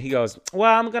initially. And then he goes,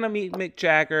 well, I'm going to meet Mick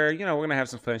Jagger. You know, we're going to have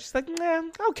some fun. She's like, nah,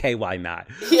 okay, why not?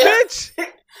 Yeah. Bitch,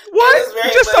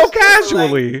 what? Just so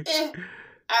casually. Like,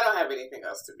 I don't have anything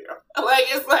else to do. Like,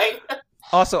 it's like.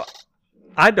 Also,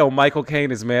 I know Michael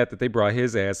Caine is mad that they brought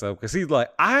his ass up because he's like,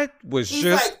 I was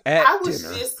just like, at I was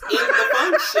dinner. Just in the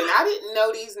function. I didn't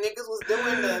know these niggas was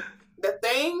doing the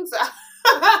things.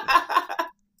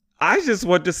 I just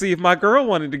wanted to see if my girl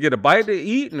wanted to get a bite to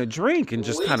eat and a drink and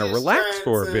just kind of relax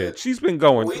for a bit. She's been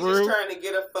going through. We just trying to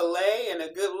get a filet and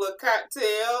a good little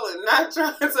cocktail and not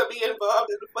trying to be involved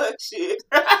in the fuck shit.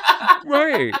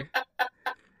 Right.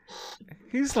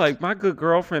 He's like, my good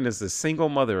girlfriend is a single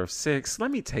mother of 6.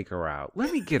 Let me take her out.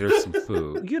 Let me get her some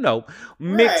food. You know,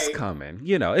 Mick's coming.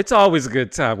 You know, it's always a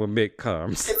good time when Mick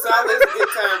comes. It's always a good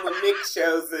time when Mick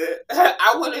shows it.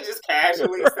 I want to just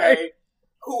casually say,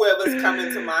 whoever's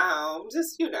coming to my home,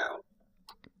 just it's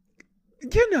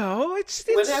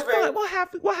whenever, fun.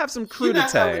 We'll have some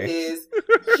crudité. How it is.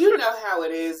 You know how it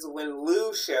is when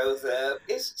Lou shows up.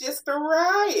 It's just a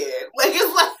riot. Like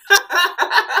it's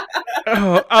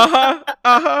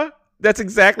like That's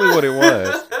exactly what it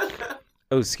was.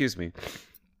 Oh, excuse me.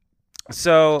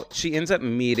 So she ends up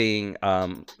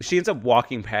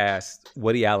walking past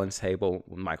Woody Allen's table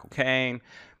with Michael Caine.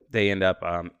 They end up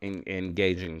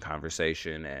engaging in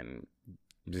conversation and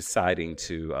deciding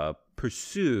to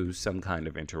pursue some kind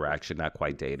of interaction, not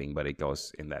quite dating, but it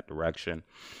goes in that direction.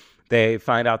 They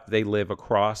find out that they live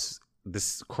across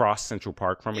Central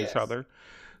Park from each other.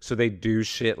 So they do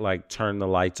shit like turn the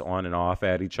lights on and off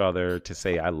at each other to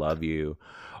say, I love you.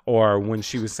 Or when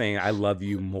she was saying, I love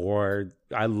you more,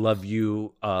 I love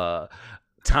you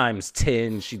times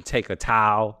 10, she'd take a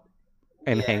towel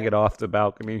and hang it off the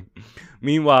balcony.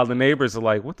 Meanwhile, the neighbors are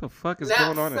like, what the fuck is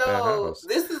going on at that house?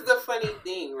 This is the funny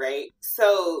thing, right?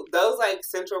 So those like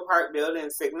Central Park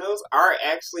building signals are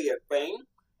actually a thing.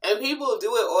 And people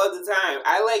do it all the time.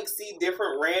 I like see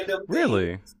different random things.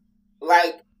 Really?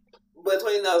 Like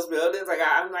between those buildings, like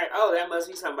I'm like, oh, that must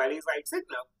be somebody's like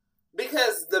signal.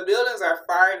 Because the buildings are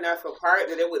far enough apart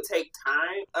that it would take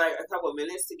time, like a couple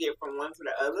minutes to get from one to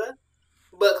the other.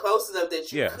 But close enough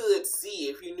that you could see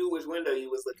if you knew which window you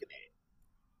was looking at.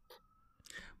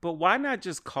 But why not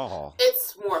just call?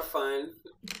 It's more fun.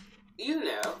 You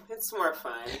know, it's more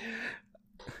fun.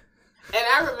 And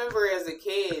I remember as a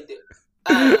kid,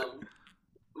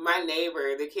 my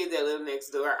neighbor, the kid that lived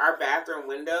next door, our bathroom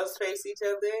windows face each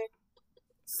other.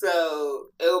 So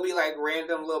it would be like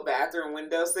random little bathroom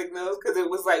window signals because it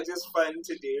was like just fun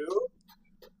to do.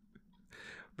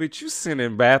 But you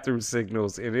sending bathroom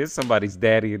signals, and there's somebody's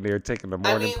daddy in there taking the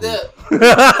morning poop. The people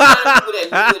that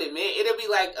knew what it meant, it'll be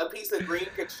like a piece of green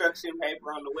construction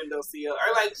paper on the windowsill,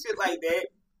 or like shit like that.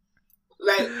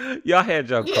 Like y'all had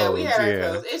your codes, we had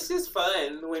our codes. It's just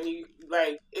fun when you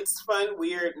like. It's fun,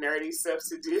 weird, nerdy stuff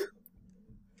to do.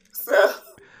 So,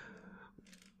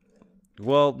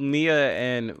 well, Mia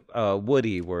and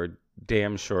Woody were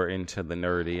damn sure into the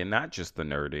nerdy, and not just the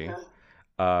nerdy.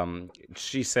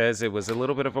 She says it was a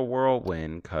little bit of a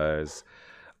whirlwind because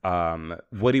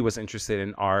Woody was interested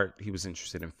in art. He was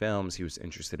interested in films. He was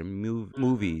interested in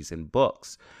movies and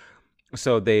books.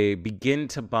 So they begin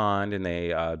to bond and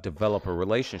they develop a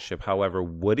relationship. However,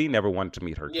 Woody never wanted to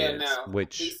meet her kids.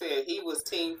 Which he said he was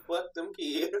team fuck them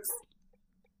kids.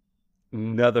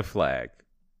 Another flag.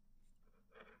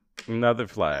 I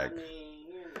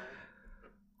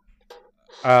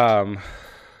mean,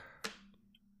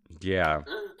 yeah.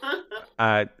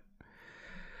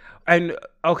 And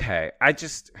okay, I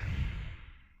just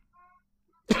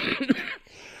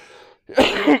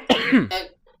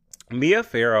Mia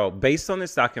Farrow, based on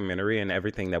this documentary and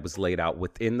everything that was laid out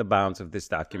within the bounds of this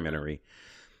documentary,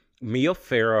 Mia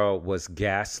Farrow was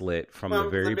gaslit from the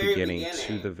very beginning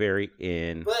to the very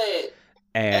end. But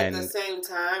at the same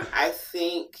time, I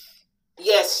think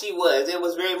yes, she was. It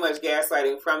was very much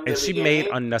gaslighting from the beginning. And she made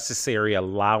unnecessary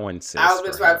allowances. I was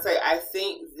just about to say, I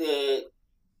think that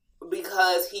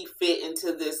because he fit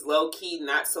into this low key,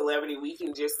 not celebrity, we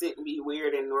can just sit and be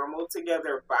weird and normal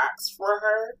together box for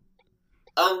her.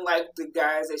 Unlike the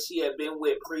guys that she had been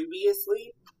with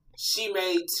previously, she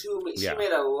made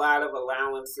a lot of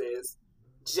allowances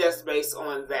just based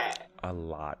on that. A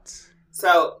lot.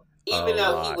 So even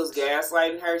though he was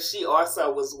gaslighting her, she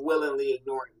also was willingly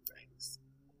ignoring things.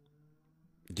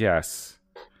 Yes.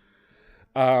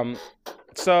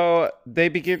 So they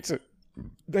begin to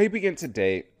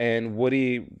date, and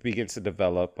Woody begins to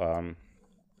develop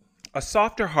a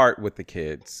softer heart with the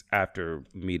kids after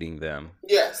meeting them.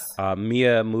 Yes.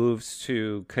 Mia moves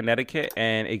to Connecticut,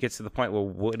 and it gets to the point where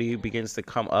Woody begins to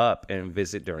come up and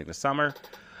visit during the summer.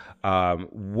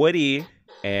 Woody.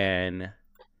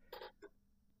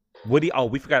 Oh,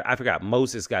 I forgot.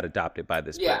 Moses got adopted by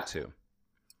this point too.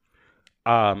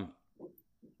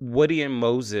 Woody and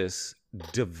Moses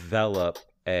develop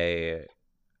a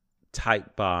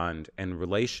tight bond and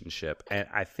relationship, and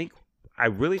I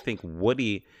really think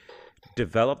Woody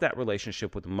developed that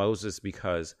relationship with Moses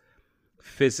because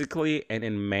physically and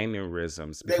in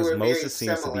mannerisms, because Moses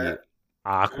seems to be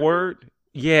awkward.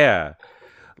 Yeah.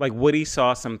 Like Woody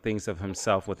saw some things of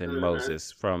himself within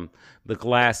Moses, from the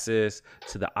glasses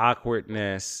to the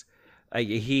awkwardness. Like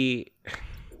it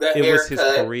was his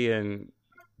Korean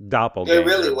doppelganger. It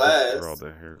really was. Girl,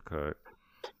 the haircut.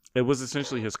 It was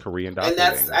essentially his Korean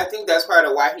doppelganger. And I think that's part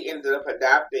of why he ended up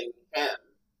adopting him.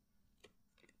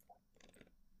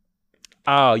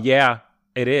 Oh yeah,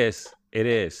 it is. It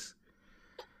is.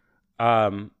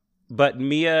 But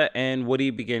Mia and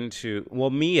Woody begins to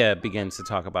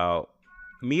talk about.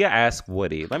 Mia asks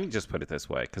Woody, let me just put it this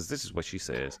way, because this is what she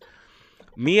says.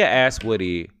 Mia asked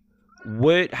Woody,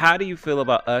 how do you feel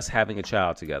about us having a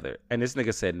child together? And this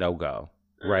nigga said, no go,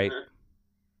 right?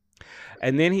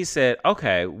 And then he said,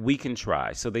 okay, we can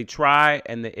try. So they try,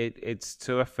 and it's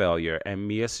to a failure. And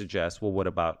Mia suggests, well, what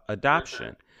about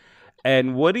adoption?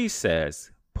 And Woody says,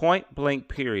 point blank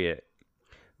period,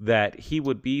 that he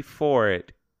would be for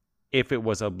it if it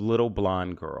was a little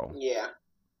blonde girl. Yeah.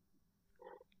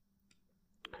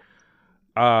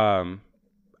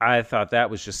 I thought that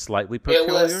was just slightly peculiar.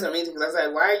 It was to me because I was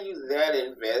like, why are you that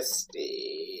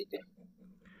invested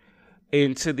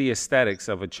into the aesthetics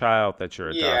of a child that you're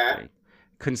adopting?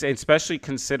 Especially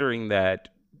considering that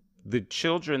the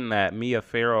children that Mia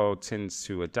Farrow tends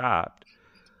to adopt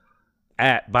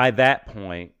by that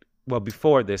point, well,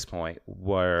 before this point,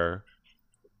 were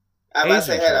Asian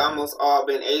children. Had almost all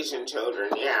been Asian children.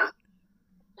 Yeah.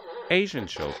 Asian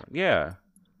children. Yeah.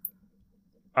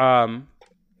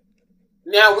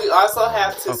 Now, we also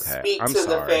have to speak to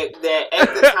the fact that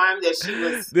at the time that she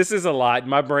was... This is a lot.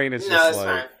 My brain is just like...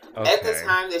 Fine. Okay. At the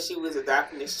time that she was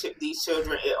adopting these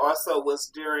children, it also was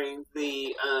during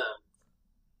the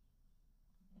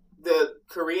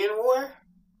Korean War.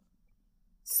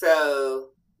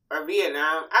 So, or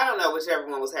Vietnam. I don't know whichever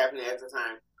one was happening at the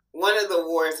time. One of the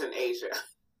wars in Asia.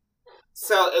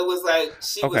 So, it was like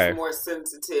she was more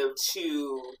sensitive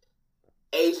to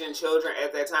Asian children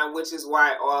at that time, which is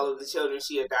why all of the children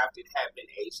she adopted have been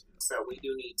Asian. So we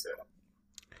do need to,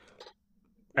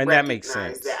 and that makes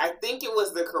sense. That. I think it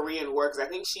was the Korean War, because I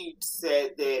think she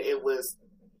said that it was.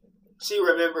 She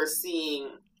remembers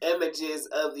seeing images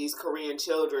of these Korean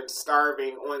children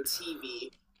starving on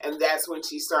TV, and that's when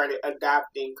she started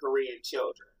adopting Korean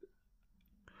children.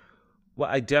 Well,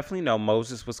 I definitely know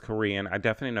Moses was Korean. I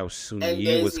definitely know Sun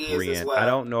Yi was Korean. Well. I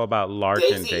don't know about Lark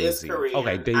and Daisy. Is Korean.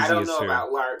 Okay, Daisy is I don't know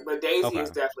about Lark, but Daisy is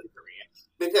definitely Korean.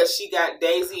 Because she got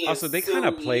Daisy and also, they kind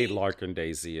of played Lark and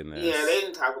Daisy in this. Yeah, they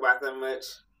didn't talk about them much.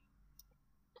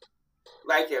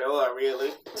 Like at all,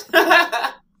 really.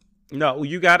 No,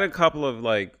 you got a couple of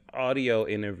audio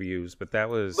interviews, but that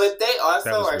was... But they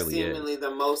also are really seemingly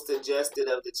the most adjusted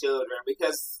of the children,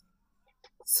 because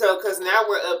now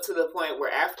we're up to the point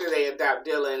where after they adopt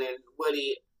Dylan and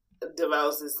Woody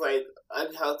develops this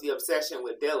unhealthy obsession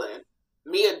with Dylan,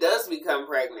 Mia does become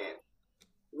pregnant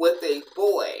with a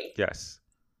boy. Yes.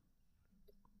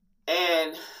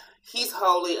 And he's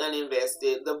wholly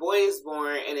uninvested. The boy is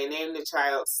born and they named the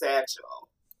child Satchel.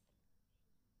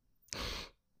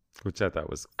 Which I thought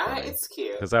was funny. It's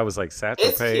cute. Because I was like,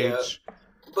 Satchel Paige. Cute,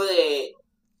 but...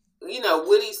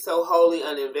 Woody's so wholly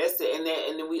uninvested, and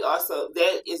then we also,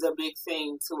 that is a big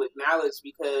thing to acknowledge,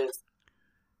 because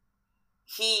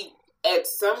he, at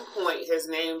some point, his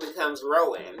name becomes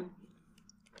Rowan.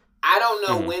 I don't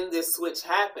know when this switch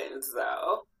happens,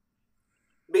 though,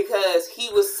 because he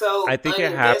was so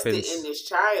uninvested in this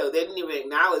child, they didn't even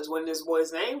acknowledge when this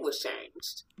boy's name was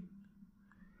changed.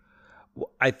 Well,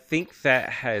 I think that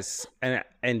has,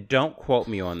 and don't quote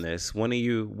me on this. One of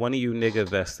you nigga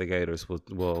investigators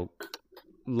will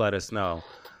let us know.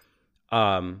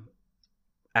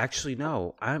 Actually,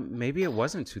 no. Maybe it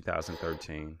wasn't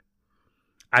 2013.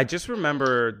 I just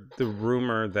remember the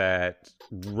rumor that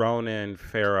Ronan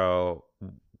Farrow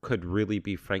could really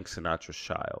be Frank Sinatra's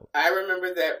child. I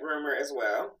remember that rumor as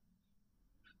well.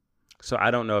 So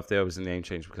I don't know if there was a name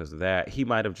change because of that. He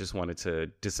might have just wanted to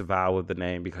disavow the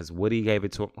name because Woody gave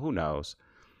it to him. Who knows?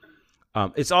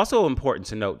 It's also important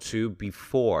to note, too,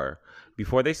 before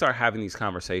they start having these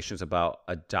conversations about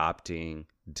adopting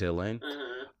Dylan,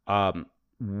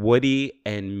 Woody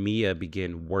and Mia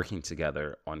begin working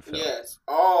together on film. Yes,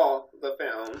 all the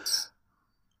films.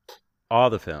 All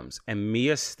the films. And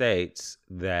Mia states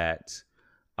that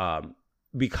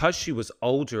because she was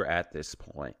older at this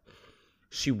point,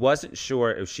 she wasn't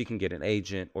sure if she can get an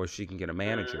agent or she can get a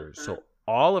manager. So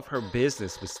all of her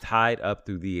business was tied up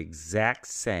through the exact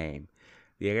same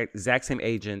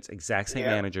agents, exact same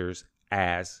managers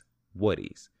as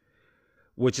Woody's,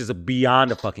 which is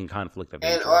beyond a fucking conflict of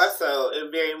interest. And also,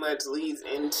 it very much leads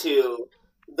into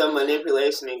the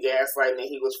manipulation and gaslighting that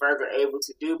he was further able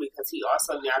to do because he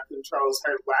also now controls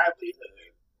her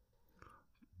livelihood.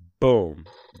 Boom.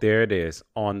 There it is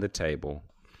on the table.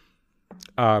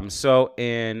 So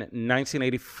in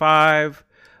 1985,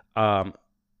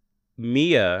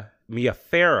 Mia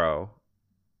Farrow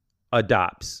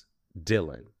adopts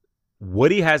Dylan.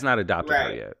 Woody has not adopted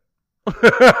her yet.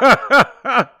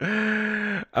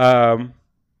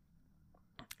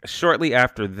 Shortly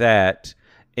after that,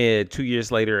 2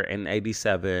 years later in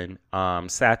 87,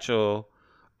 Satchel,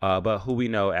 but who we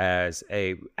know as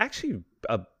a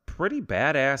pretty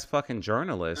badass fucking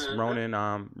journalist, Ronan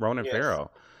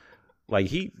Farrow. Like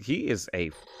he is a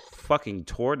fucking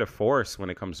tour de force when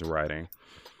it comes to writing.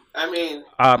 I mean,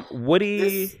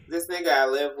 Woody, this nigga I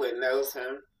live with knows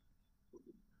him.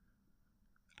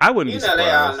 I wouldn't be surprised.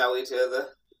 They all know each other.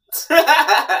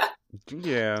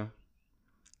 Yeah.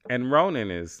 And Ronan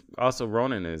is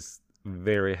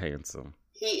very handsome.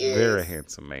 He is. Very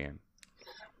handsome man.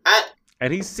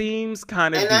 And he seems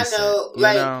kind of decent.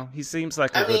 I know, he seems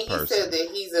like a good person. He said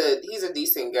that he's a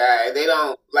decent guy. They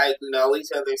don't know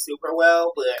each other super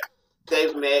well, but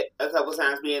they've met a couple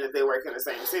times being that they work in the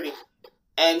same city.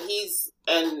 And he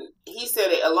said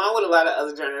it along with a lot of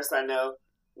other journalists I know,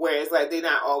 where it's like they're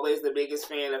not always the biggest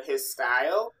fan of his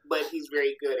style, but he's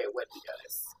very good at what he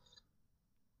does.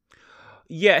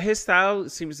 Yeah, his style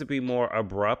seems to be more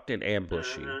abrupt and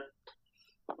ambushy.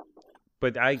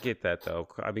 But I get that, though.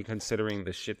 I mean, considering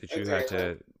the shit that you had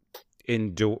to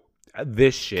endure,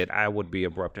 this shit, I would be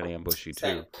abrupt and ambushy,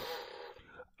 too.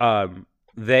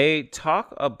 They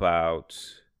talk about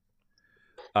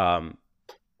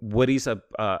Woody's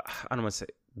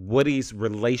Woody's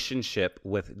relationship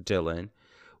with Dylan,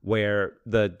 where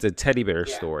the teddy bear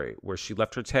story, where she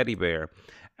left her teddy bear,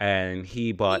 and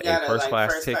he bought a first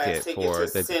class ticket for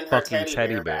the fucking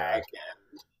teddy bear.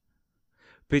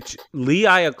 Bitch, Lee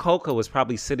Iacocca was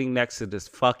probably sitting next to this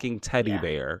fucking teddy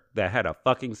bear that had a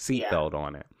fucking seatbelt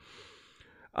on it.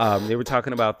 They were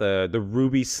talking about the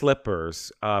ruby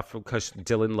slippers because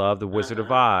Dylan loved the Wizard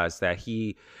of Oz, that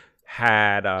he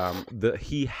had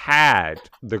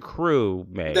the crew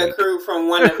made. The crew from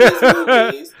one of his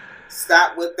movies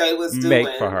stop what they was doing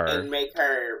for her. And make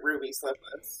her ruby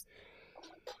slippers.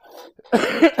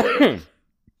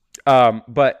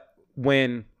 But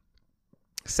when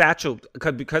Satchel,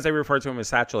 because they refer to him as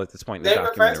Satchel at this point in the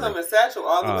documentary. They refer to him as Satchel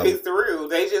all the way through.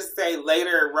 They just say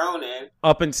later Ronan.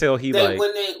 Up until when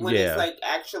it's like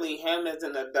actually him as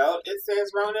an adult, it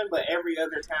says Ronan, but every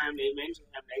other time they mention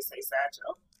him, they say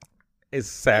Satchel. It's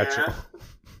Satchel. Yeah.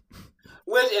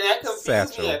 And that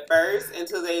confused me at first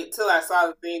until I saw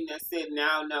the thing that said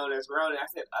now known as Ronan. I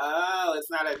said, oh, it's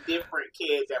not a different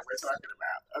kid that we're talking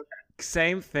about. Okay.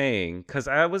 Same thing, because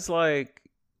I was like,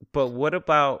 but what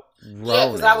about Ronan? Yeah,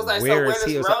 because I was like, where does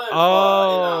Ronan fall in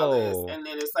all this? And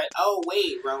then it's like, oh,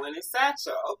 wait, Ronan is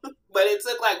Satchel. But it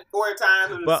took like 4 times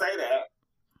for him to say that.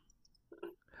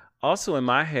 Also, in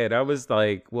my head, I was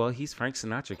like, well, he's Frank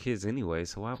Sinatra kids anyway,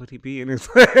 so why would he be in his...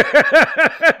 All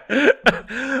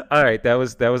right, that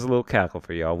was a little cackle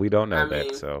for y'all. We don't know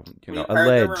that, so,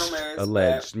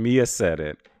 alleged. Mia said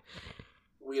it.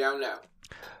 We don't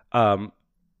know.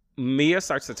 Mia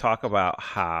starts to talk about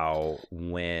how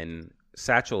when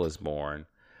Satchel is born,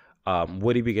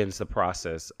 Woody begins the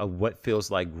process of what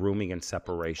feels like grooming and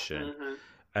separation. Mm-hmm.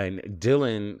 And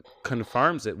Dylan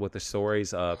confirms it with the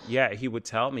stories of, he would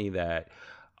tell me that,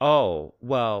 oh,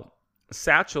 well,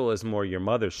 Satchel is more your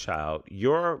mother's child.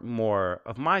 You're more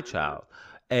of my child.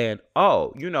 And,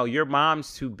 oh, your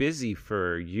mom's too busy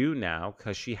for you now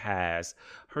because she has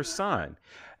her son.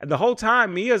 And the whole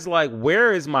time, Mia's like,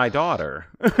 where is my daughter?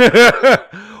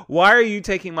 Why are you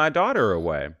taking my daughter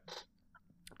away?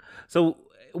 So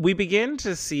we begin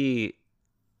to see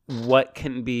what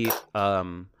can be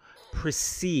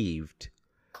perceived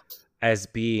as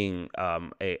being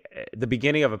the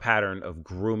beginning of a pattern of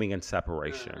grooming and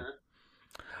separation.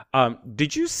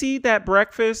 Did you see that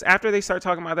breakfast after they start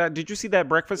talking about that? Did you see that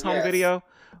breakfast home video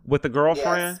with the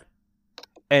girlfriend? Yes.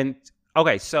 And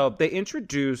okay, so they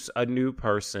introduce a new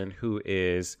person who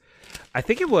is, I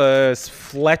think it was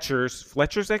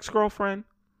Fletcher's ex-girlfriend.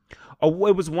 Oh,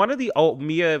 it was one of the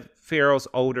Mia Farrow's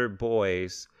older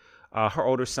boys, her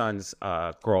older son's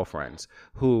girlfriends,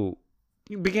 who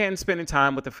began spending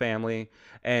time with the family.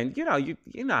 And you know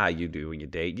how you do when you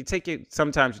date.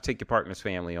 Sometimes you take your partner's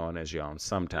family on as your own.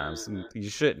 Sometimes you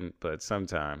shouldn't, but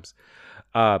sometimes.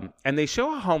 And they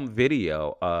show a home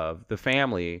video of the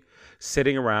family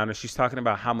sitting around, and she's talking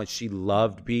about how much she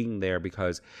loved being there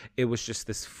because it was just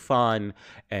this fun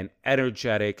and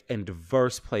energetic and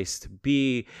diverse place to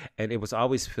be, and it was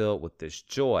always filled with this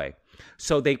joy.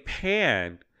 So they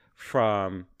panned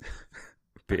from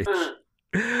bitch.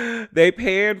 They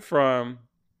panned from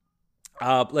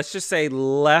let's just say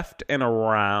left and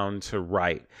around to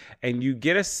right, and you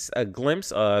get a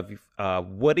glimpse of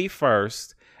Woody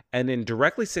first. And then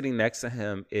directly sitting next to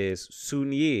him is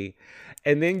Sun-Yi.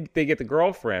 And then they get the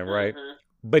girlfriend, right?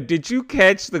 But did you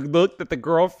catch the look that the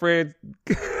girlfriend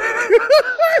the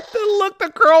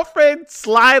girlfriend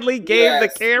slyly gave the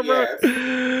camera?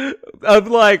 Of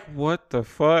like, what the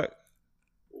fuck?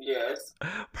 Yes.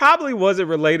 Probably wasn't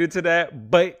related to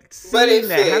that, but seeing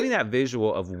that, having that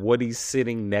visual of Woody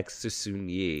sitting next to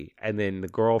Sun-Yi, and then the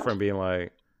girlfriend being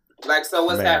like, so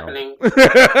what's happening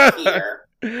here?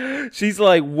 She's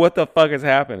like, what the fuck is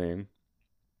happening?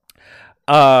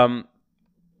 Then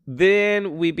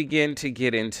we begin to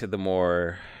get into the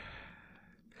more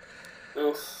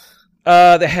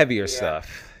the heavier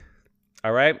stuff.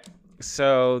 All right.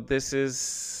 So this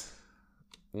is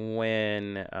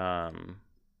when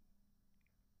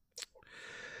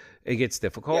it gets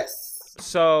difficult. Yes.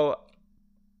 So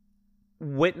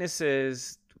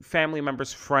witnesses, family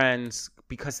members, friends,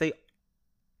 because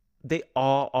they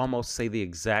all almost say the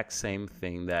exact same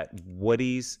thing, that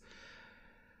Woody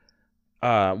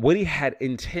had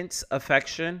intense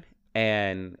affection,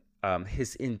 and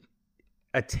his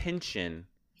attention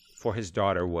for his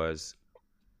daughter was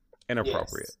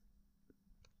inappropriate.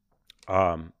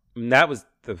 Yes. That was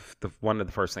the one of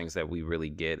the first things that we really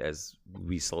get as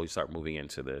we slowly start moving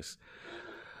into this.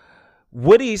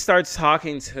 Woody starts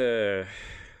talking to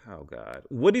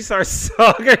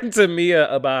Mia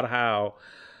about how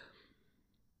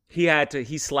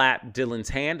he slapped Dylan's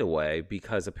hand away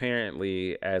because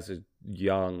apparently as a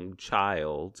young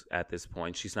child at this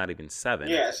point, she's not even 7.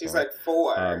 Yeah, she's like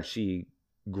 4. She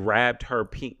grabbed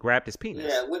his penis.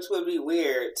 Yeah, which would be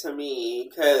weird to me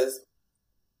because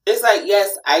it's like,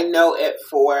 yes, I know at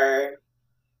 4,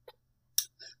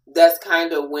 that's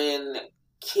kind of when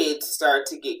kids start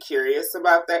to get curious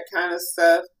about that kind of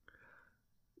stuff.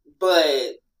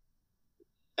 But,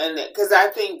 and because I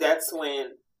think that's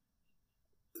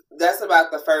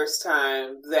about the first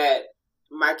time that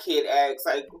my kid asks,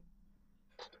 like,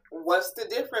 what's the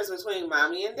difference between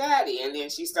mommy and daddy? And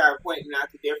then she started pointing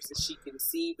out the differences she can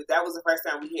see. But that was the first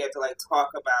time we had to, like, talk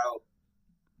about,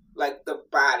 like, the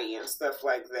body and stuff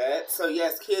like that. So,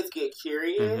 yes, kids get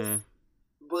curious.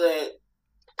 But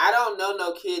I don't know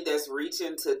no kid that's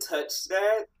reaching to touch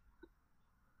that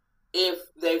if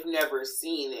they've never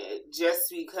seen it. Just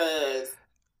because,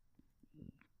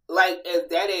 like, at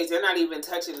that age, they're not even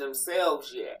touching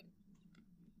themselves yet.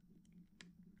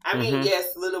 I mean,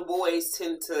 yes, little boys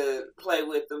tend to play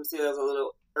with themselves a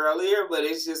little earlier, but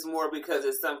it's just more because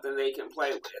it's something they can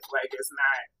play with. Like, it's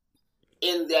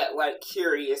not in that, like,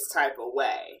 curious type of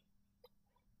way.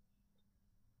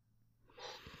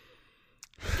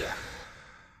 Yeah.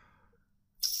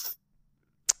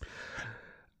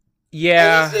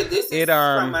 Yeah, this is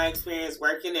from my experience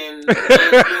working in.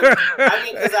 I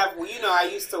mean, because I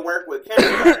used to work with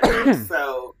kindergarten,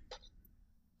 so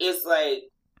it's like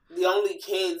the only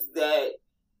kids that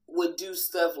would do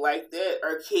stuff like that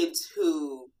are kids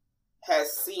who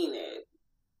has seen it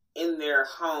in their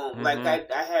home. Like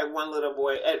I had one little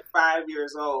boy at 5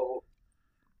 years old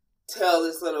tell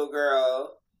this little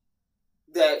girl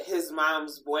that his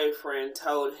mom's boyfriend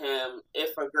told him,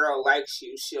 if a girl likes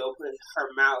you, she'll put her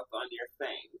mouth on your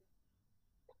thing.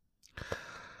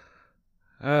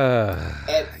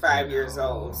 At 5 years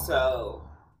old. So,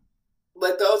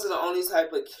 but those are the only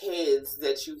type of kids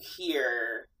that you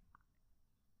hear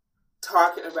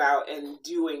talking about and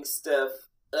doing stuff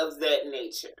of that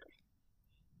nature.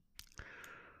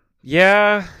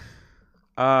 Yeah.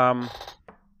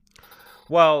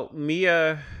 Well,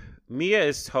 Mia Mia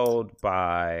is told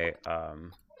by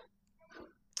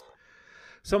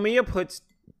so Mia goes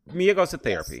to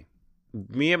therapy.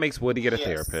 Mia makes Woody get a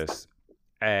therapist,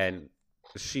 and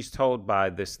she's told by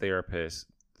this therapist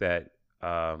that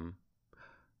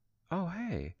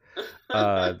that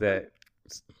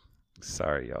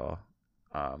sorry y'all,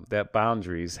 that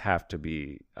boundaries have to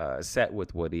be set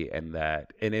with Woody, and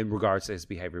in regards to his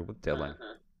behavior with Dylan,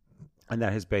 and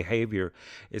that his behavior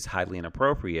is highly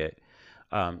inappropriate.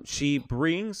 She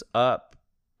brings up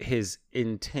his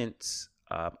intense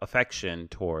affection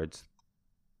towards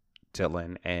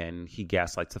Dylan, and he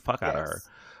gaslights the fuck out of her.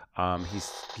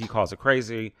 He calls her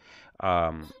crazy.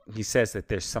 He says that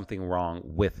there's something wrong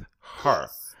with her.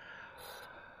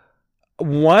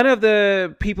 One of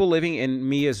the people living in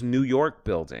Mia's New York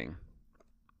building,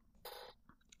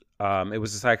 it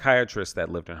was a psychiatrist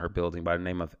that lived in her building by the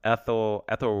name of Ethel,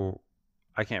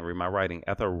 I can't read my writing,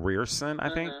 Ethel Rearson,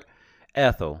 I think.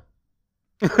 Ethel.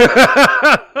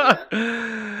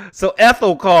 So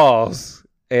Ethel calls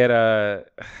and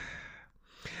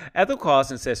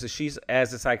says that she's,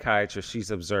 as a psychiatrist,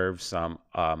 she's observed some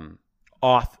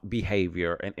off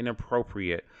behavior and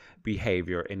inappropriate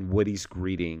behavior in Woody's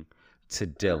greeting to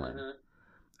Dylan.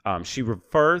 She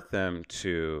referred them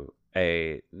to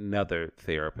another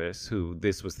therapist,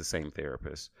 this was the same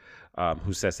therapist,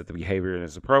 who says that the behavior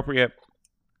is appropriate,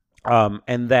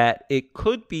 and that it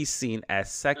could be seen as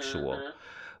sexual.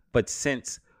 But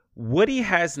since Woody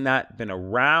has not been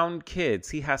around kids,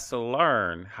 he has to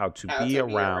learn how to be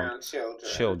around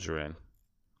children.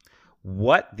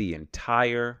 What the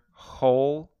entire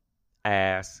whole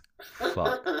ass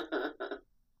fuck.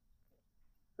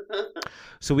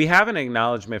 So we have an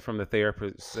acknowledgement from the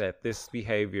therapist that this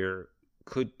behavior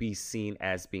could be seen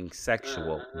as being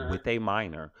sexual with a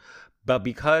minor. But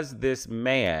because this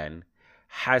man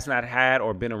has not had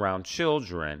or been around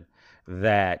children,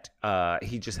 that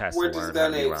he just has to learn how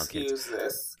to be around kids.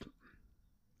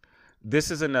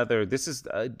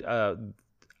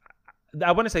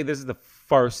 I want to say this is the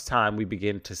first time we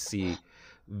begin to see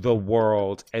the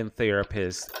world and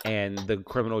therapists and the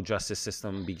criminal justice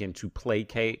system begin to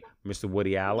placate Mr.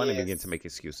 Woody Allen and begin to make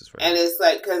excuses for him. And it's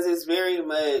like, because it's very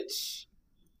much,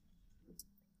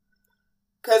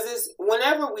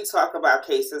 whenever we talk about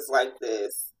cases like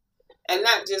this, and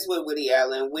not just with Woody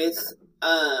Allen, with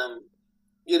Roman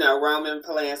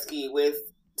Polanski, with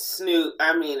Snoop.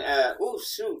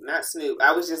 Not Snoop.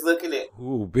 I was just looking at.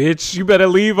 Ooh, bitch! You better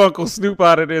leave Uncle Snoop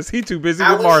out of this. He too busy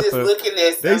with Martha. I was just looking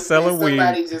at they selling weed.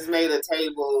 Somebody just made a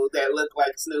table that looked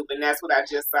like Snoop, and that's what I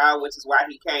just saw, which is why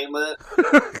he came up.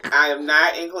 I am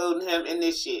not including him in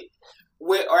this shit.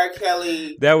 With R.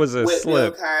 Kelly, that was a with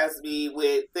slip. Bill Cosby,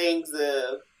 with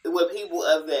with people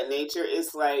of that nature,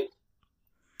 it's like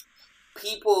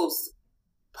people's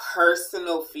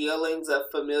personal feelings of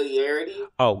familiarity.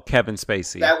 Oh, Kevin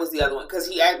Spacey. That was the other one, because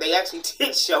they actually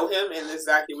did show him in this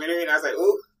documentary, and I was like,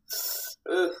 ooh.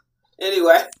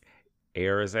 Anyway,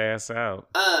 air his ass out.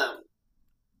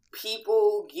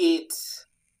 People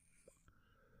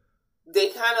they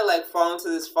kind of like fall into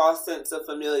this false sense of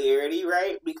familiarity,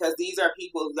 right? Because these are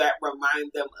people that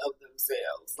remind them of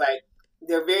themselves. Like,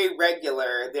 they're very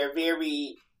regular. They're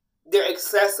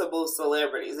accessible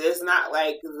celebrities. It's not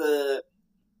like the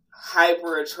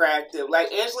hyper attractive,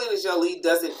 like Angelina Jolie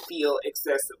doesn't feel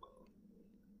accessible,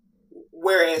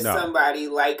 whereas somebody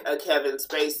like a Kevin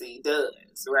Spacey does,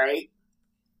 right?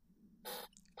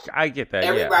 I get that.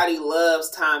 Everybody loves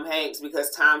Tom Hanks because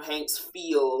Tom Hanks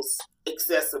feels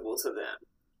accessible to them.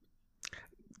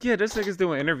 Yeah, this nigga's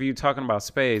doing an interview talking about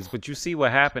spades, but you see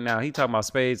what happened now. He talking about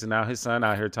spades, and now his son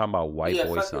out here talking about white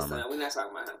boy fuck summer. His son. We're not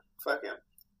talking about him. Fuck him.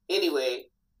 Anyway.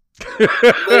 But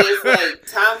it's like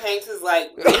Tom Hanks is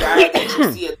like the guy that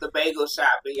you see at the bagel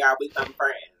shop and y'all become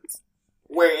friends,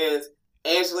 whereas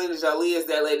Angelina Jolie is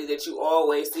that lady that you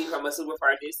always see from a super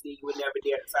far distance you would never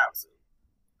dare to talk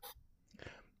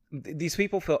to. These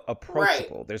people feel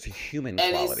approachable. Right. There's a human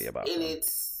quality about them,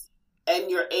 and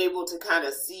you're able to kind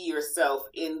of see yourself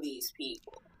in these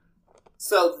people.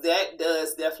 So that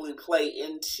does definitely play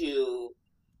into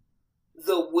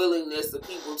the willingness of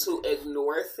people to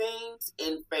ignore things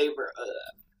in favor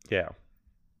of. Yeah.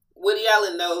 Woody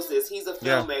Allen knows this. He's a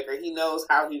filmmaker. Yeah. He knows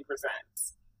how he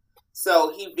presents.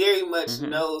 So he very much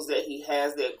knows that he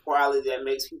has that quality that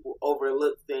makes people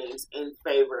overlook things in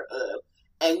favor of.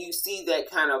 And you see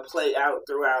that kind of play out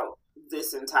throughout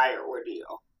this entire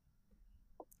ordeal.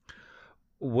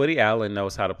 Woody Allen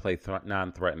knows how to play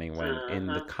non-threatening when, in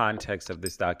the context of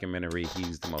this documentary,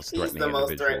 he's the most threatening individual.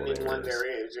 He's the most threatening one there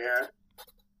is, yeah.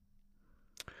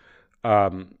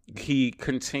 He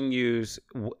continues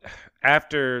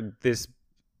after this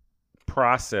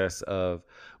process of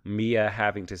Mia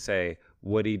having to say,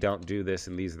 Woody, don't do this,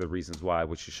 and these are the reasons why,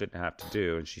 which you shouldn't have to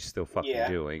do, and she's still fucking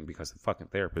doing because the fucking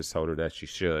therapist told her that she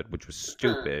should, which was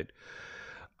stupid.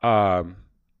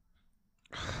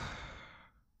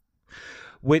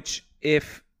 Which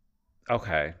if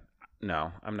okay,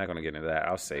 no, I'm not gonna get into that.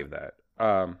 I'll save that.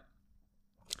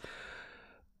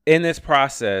 In this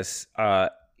process,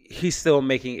 he's still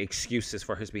making excuses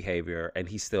for his behavior, and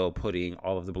he's still putting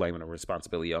all of the blame and the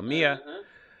responsibility on Mia.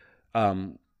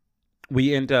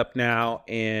 We end up now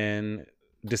in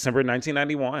December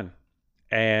 1991,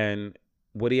 and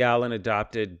Woody Allen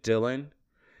adopted Dylan.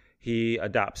 He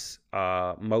adopts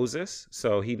Moses,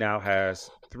 so he now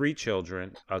has 3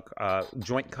 children,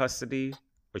 joint custody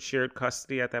or shared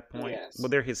custody at that point. Yes. Well,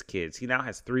 they're his kids. He now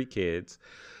has 3 kids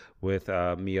with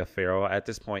Mia Farrow. At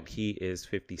this point, he is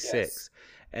 56. Yes.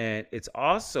 And it's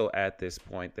also at this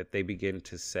point that they begin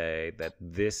to say that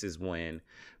this is when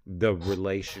the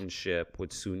relationship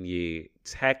with Soon-Yi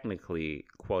technically,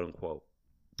 quote unquote,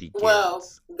 begins. Well,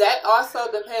 that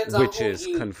also depends on which is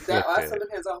conflicted. That also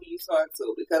depends on who you talk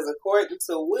to, because according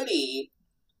to Woody,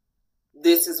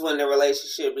 this is when the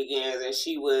relationship begins, and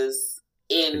she was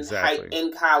in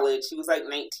college. She was like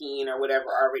 19 or whatever,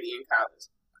 already in college.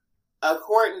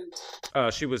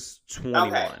 She was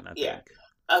 21, I think.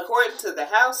 According to the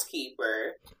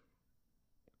housekeeper,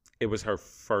 it was her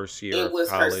first year. It was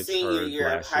of college, her senior year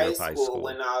of high school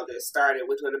when all this started,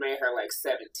 which would have made her like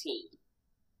 17.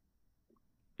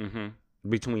 Mm-hmm.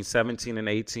 Between 17 and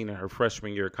 18, and her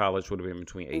freshman year of college would have been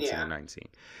between 18 and 19.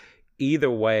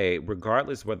 Either way,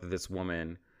 regardless whether this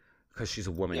woman, because she's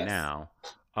a woman now,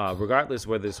 regardless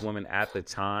whether this woman at the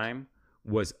time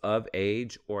was of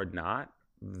age or not,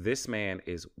 this man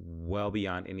is well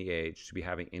beyond any age to be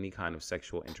having any kind of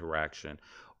sexual interaction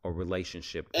or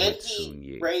relationship with Soon-Yi. And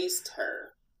he raised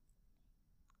her.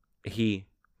 He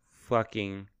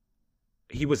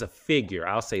was a figure.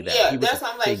 I'll say that. Yeah, that's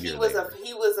what I'm like. He was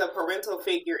a parental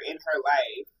figure in her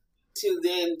life. To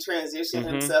then transition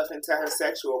himself into her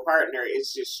sexual partner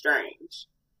is just strange.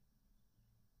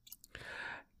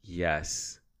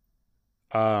 Yes.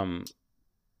 Okay,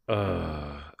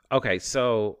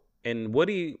 so in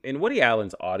Woody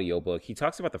Allen's audiobook, he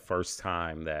talks about the first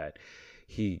time that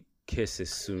he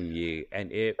kisses Soon-Yi,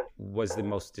 and it was the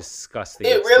most disgusting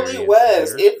experience. It really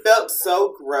was. It felt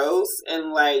so gross,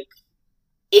 and like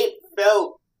it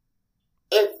felt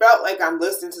like I'm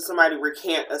listening to somebody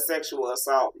recant a sexual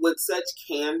assault with such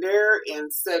candor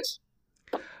and such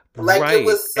like it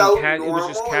was so normal. It was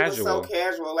just casual. It was so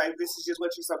casual. Like, this is just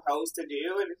what you're supposed to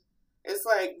do, and it's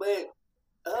like,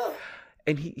 but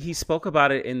And he spoke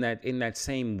about it in that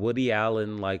same Woody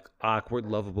Allen, like, awkward,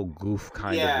 lovable goof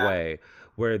kind of way,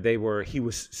 where he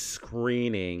was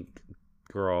screening,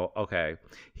 girl. Okay,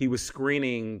 he was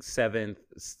screening Seven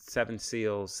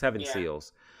Seals,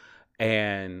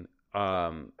 and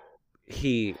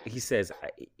he says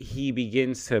he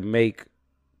begins to make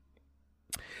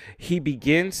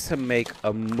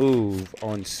a move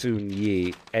on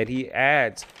Soon-Yi, and he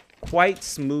adds quite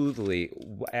smoothly,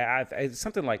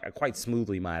 something like quite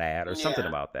smoothly, might add, or something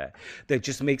about that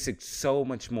just makes it so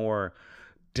much more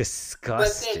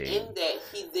disgusting. But then in that,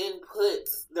 he then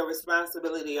puts the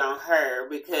responsibility on her,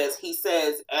 because he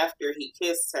says after he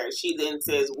kissed her, she then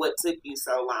says, "What took you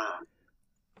so long?"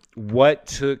 What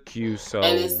took you so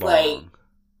long? And it's like,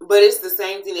 but it's the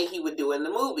same thing that he would do in the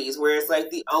movies, where it's like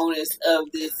the onus of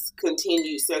this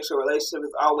continued sexual relationship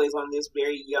is always on this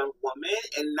very young woman,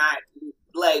 and not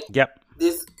like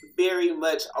this very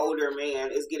much older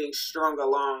man is getting strung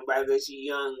along by this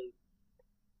young,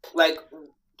 like,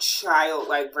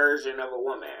 childlike version of a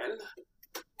woman.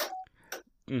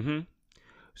 Mm-hmm.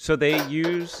 So they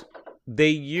use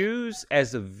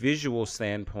as a visual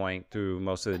standpoint through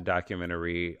most of the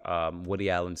documentary, Woody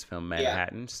Allen's film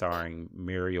Manhattan, starring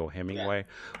Muriel Hemingway,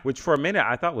 which for a minute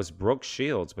I thought was Brooke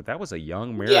Shields, but that was a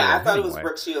young Muriel Hemingway. I thought it was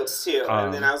Brooke Shields too,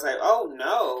 and then I was like, oh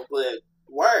no, but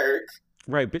work.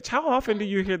 Right, bitch. How often do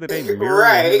you hear the name Muriel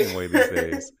Hemingway these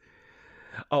days?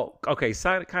 Oh, okay.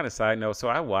 Side note. So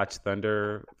I watched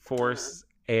Thunder Force,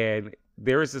 and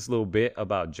there is this little bit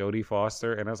about Jodie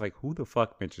Foster, and I was like, who the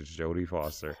fuck mentions Jodie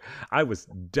Foster? I was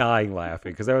dying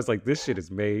laughing because I was like, this shit is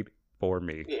made for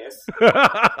me. Yes.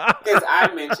 Because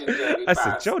I mentioned Jodie Foster. I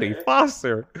said, Jodie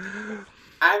Foster.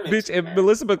 Bitch, and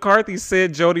Melissa McCarthy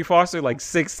said Jodie Foster like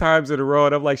 6 times in a row,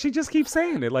 and I'm like, she just keeps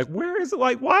saying it. Like, where is it?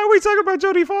 Like, why are we talking about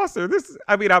Jodie Foster?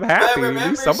 I'm happy. At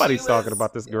least somebody's talking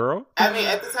about this girl. I mean,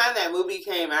 at the time that movie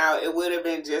came out, it would have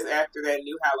been just after that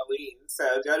new Halloween, so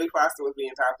Jodie Foster was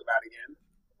being talked about again.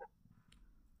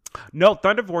 No,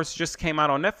 Thunder Force just came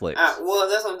out on Netflix. Well,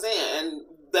 that's what I'm saying, and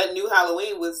that new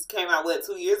Halloween came out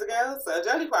 2 years ago. So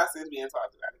Jodie Foster is being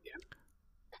talked about again.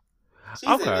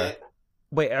 She's in it.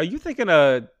 Wait, are you thinking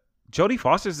of Jodie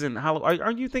Foster's in Halloween?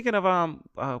 Are you thinking of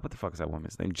what the fuck is that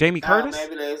woman's name? Jamie Curtis?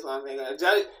 Maybe that's what I'm thinking of.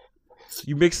 Jodie.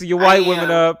 You mixing your white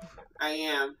women up. I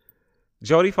am.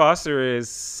 Jodie Foster is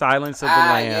Silence of the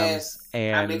Lambs, yes.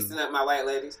 and I'm mixing up my white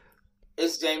ladies.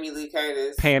 It's Jamie Lee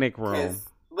Curtis. Panic Room.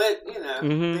 But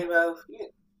they both. Yeah.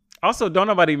 Also, don't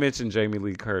nobody mention Jamie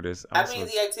Lee Curtis. Also, I mean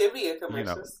the Activia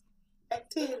commercials.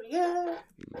 Activia.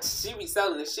 She be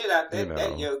selling the shit out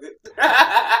that yogurt.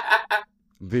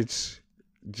 Bitch,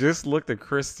 just looked at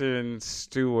Kristen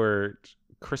Stewart,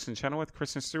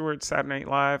 Saturday Night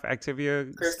Live,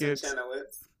 Activia skits.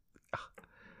 Chenoweth.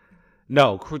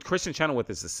 No, Kristen Chenoweth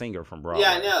is the singer from Broadway.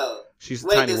 Yeah, I know. She's a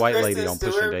tiny white lady on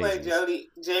Pushing Stewart Daisies. Play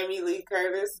Jamie Lee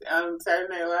Curtis on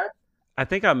Saturday Night Live? I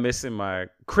think I'm missing my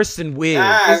Kristen Wiig.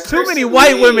 There's too Kristen many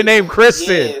white Wiig. women named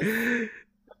Kristen. Yes.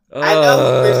 I know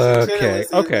who Kristen Chenoweth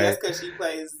is. Okay. That's because she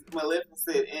plays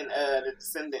Maleficent in The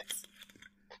Descendants.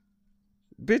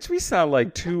 Bitch, we sound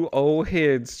like two old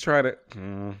heads trying to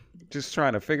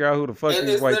figure out who the fuck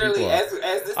these white people are. As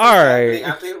this all right.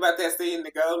 I'm thinking about that scene in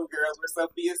The Golden Girls where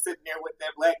Sophia's sitting there with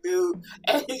that black dude,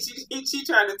 and she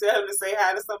trying to tell him to say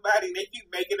hi to somebody, and they keep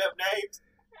making up names.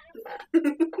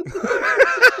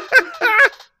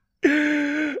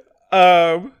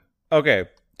 Okay,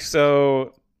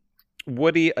 so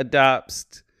Woody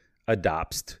adopts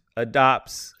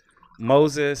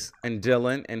Moses and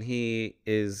Dylan, and he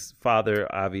is father,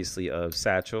 obviously, of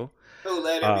Satchel. Who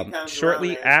later becomes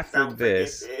shortly Roman. after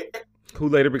this, who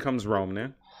later becomes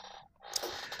Roman.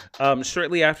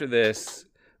 Shortly after this,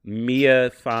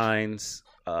 Mia finds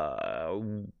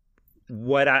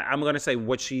what I'm going to say.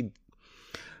 What she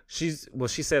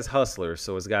says hustler,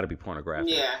 so it's got to be pornographic.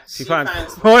 Yeah, she finds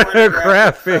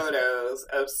pornographic photos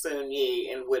of Sun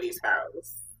Yi in Woody's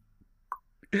house.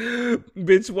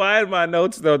 Bitch, why in my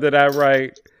notes though did I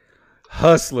write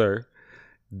hustler?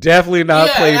 Definitely not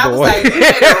Playboy. I was like, you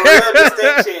made a real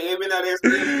distinction, even though there's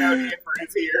really no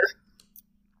difference here.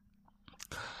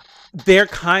 There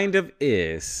kind of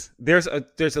is. There's a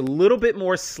little bit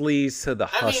more sleaze to the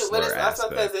hustler. But it's also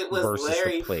because it was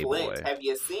Larry Flint. Have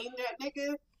you seen that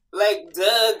nigga? Like,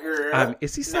 duh, girl.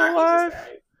 Is he still alive?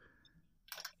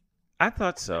 I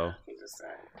thought so. He just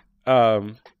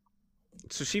died.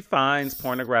 So she finds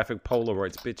pornographic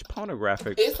Polaroids. Bitch,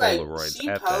 pornographic it's Polaroids. Like she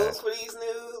posed for these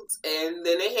nudes, and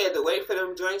then they had to wait for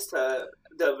them joints to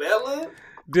develop.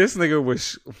 This nigga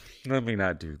was... Let me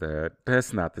not do that.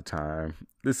 That's not the time.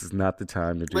 This is not the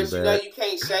time to do that. But you know you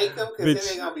can't shake them because then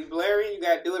they're going to be blurry. You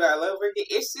got to do it all over again.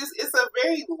 It's a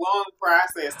very long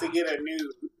process to get a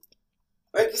nude.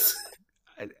 Like,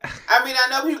 I mean, I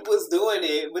know people was doing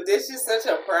it, but there's just such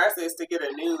a process to get a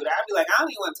nude. I'd be like, I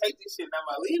don't even want to take this shit no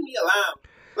more. Leave me alone.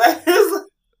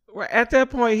 Like, at that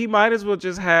point, he might as well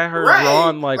just have her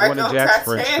drawn like one of Jack's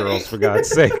French girls, for God's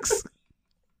sakes.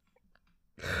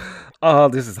 Oh,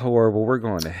 this is horrible. We're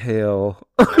going to hell.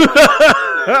 We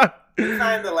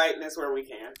find the lightness where we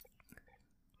can.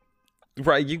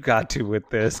 Right, you got to with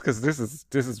this because this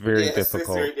is very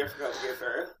difficult. It's very difficult to get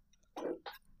through.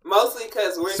 Mostly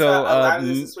because a lot of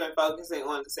this has been focusing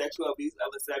on the sexual abuse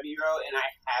of a 7-year-old, and I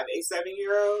have a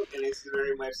 7-year-old, and it's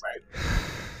very much like...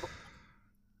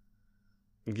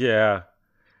 Yeah.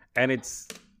 And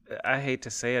I hate to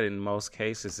say it, in most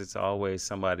cases, it's always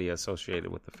somebody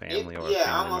associated with the family or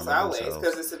yeah, almost always,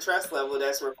 because it's a trust level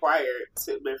that's required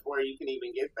before you can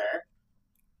even get there.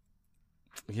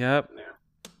 Yep. Yeah.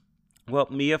 Well,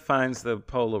 Mia finds the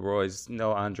Polaroids.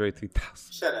 No, Andre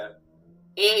 3000. Shut up.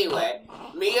 Anyway,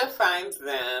 Mia finds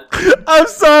them.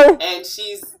 And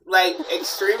she's like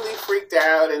extremely freaked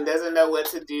out and doesn't know what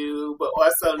to do, but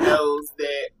also knows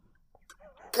that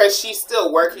because she's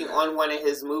still working on one of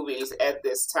his movies at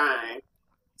this time.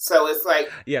 So it's like...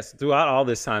 Yes, throughout all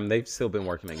this time, they've still been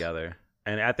working together.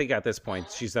 And I think at this point,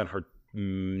 she's done her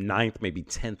 9th, maybe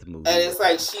 10th movie. And it's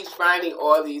like she's finding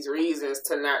all these reasons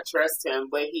to not trust him,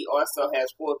 but he also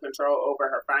has full control over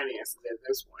her finances at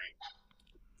this point.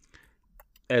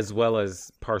 As well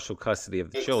as partial custody of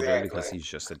the children because he's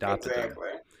just adopted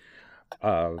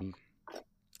them.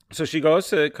 So she goes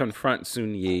to confront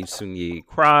Sun Yi. Sun Yi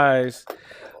cries.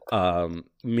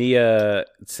 Mia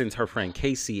sends her friend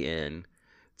Casey in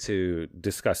to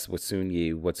discuss with Sun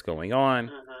Yi what's going on.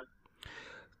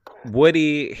 Mm-hmm.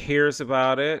 Woody hears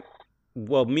about it.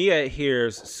 Well, Mia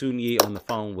hears Sun Yi on the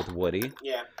phone with Woody.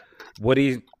 Yeah.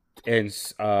 Woody and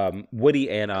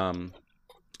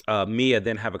Mia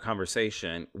then have a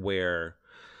conversation where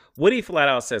Woody flat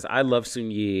out says, "I love Sun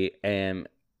Yi and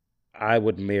I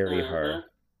would marry her,"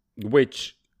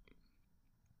 which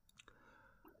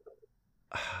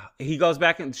he goes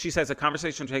back and she says a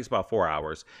conversation takes about 4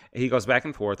 hours. And he goes back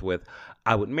and forth with,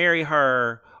 I would marry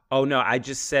her. Oh, no, I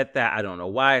just said that. I don't know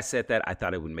why I said that. I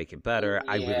thought it would make it better.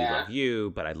 I really love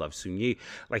you, but I love Sun Yi.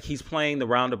 Like, he's playing the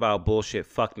roundabout bullshit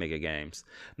fuck nigga games.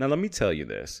 Now, let me tell you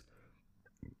this.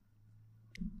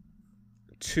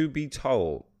 To be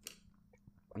told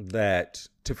that,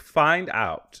 to find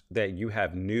out that you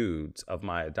have nudes of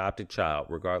my adopted child,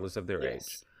 regardless of their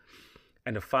age,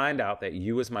 and to find out that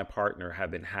you as my partner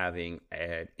have been having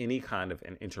any kind of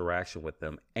an interaction with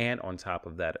them, and on top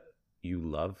of that, you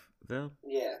love them?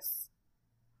 Yes.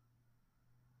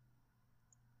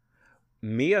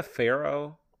 Mia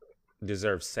Farrow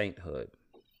deserves sainthood.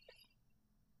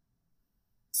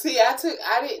 See,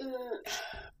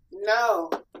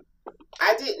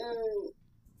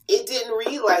 it didn't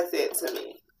read like that to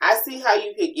me. I see how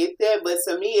you could get that, but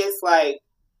to me, it's like,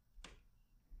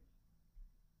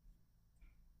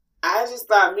 I just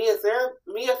thought Mia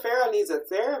Farrow needs a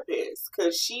therapist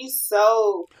because she's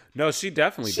so. No, she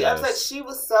definitely does. I was like, she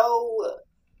was so.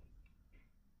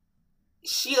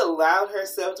 She allowed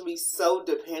herself to be so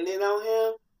dependent on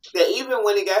him that even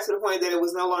when it got to the point that it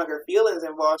was no longer feelings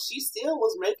involved, she still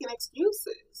was making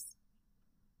excuses.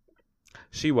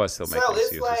 She was still making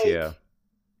excuses, like, yeah.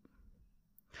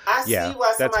 I see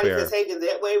why somebody could take it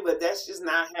that way, but that's just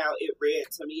not how it read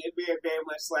to me. It read very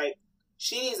much like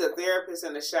she needs a therapist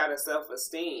and a shot of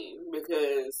self-esteem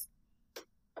because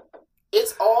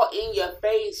it's all in your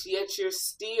face, yet you're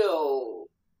still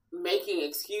making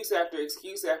excuse after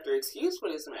excuse after excuse for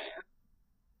this man.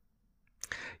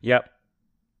 Yep.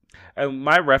 And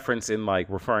my reference in like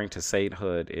referring to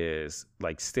sainthood is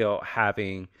like still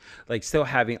having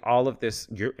all of this,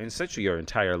 essentially your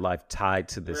entire life tied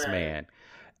to this man,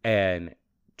 and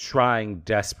trying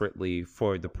desperately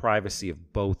for the privacy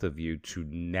of both of you to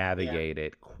navigate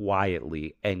it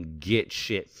quietly and get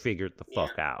shit figured the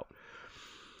fuck out.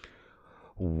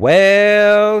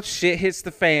 Well, shit hits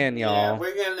the fan, y'all. Yeah,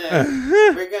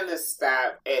 we're gonna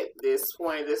stop at this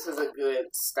point. This is a good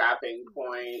stopping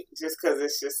point, just because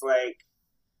it's just like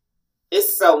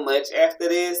it's so much after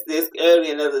this. This it'll be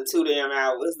another 2 damn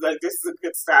hours. Like, this is a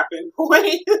good stopping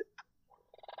point.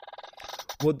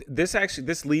 Well,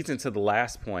 this leads into the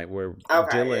last point where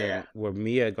where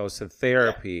Mia goes to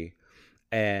therapy,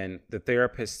 and the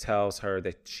therapist tells her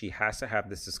that she has to have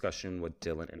this discussion with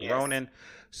Dylan and Ronan.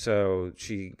 So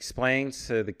she explains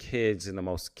to the kids in the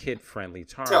most kid-friendly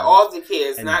terms. To all the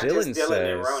kids, and not Dylan just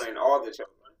Dylan and Ronan, all the children.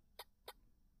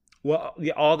 Well,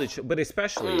 yeah, all the children, but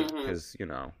especially because, you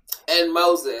know. And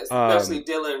Moses, especially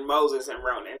Dylan, Moses, and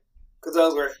Ronan, because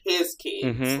those were his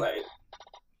kids. Mm-hmm. Like,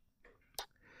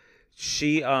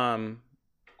 she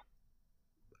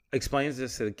explains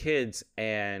this to the kids,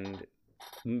 and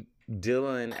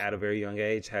Dylan at a very young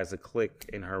age has a click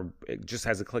in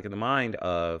the mind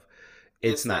of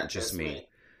it's not just me.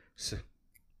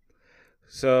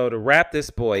 So to wrap this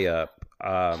boy up,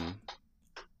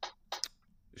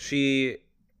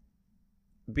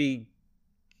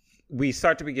 we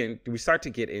start to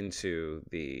get into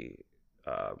the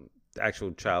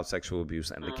actual child sexual abuse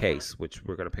and the case, which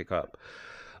we're going to pick up.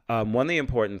 One of the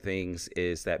important things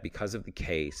is that because of the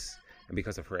case and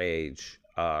because of her age,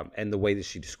 and the way that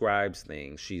she describes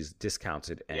things, she's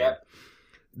discounted and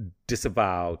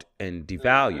disavowed and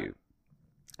devalued.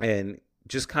 And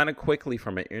just kind of quickly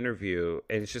from an interview,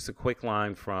 and it's just a quick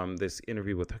line from this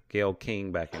interview with Gayle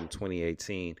King back in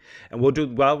 2018.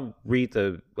 And I'll read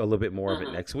a little bit more of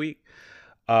it next week.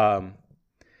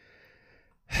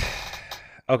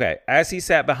 Okay. As he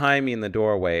sat behind me in the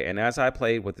doorway, and as I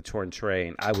played with the torn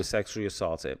train, I was sexually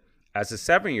assaulted. As a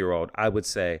 7-year-old, I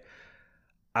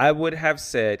would have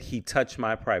said he touched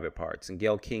my private parts. And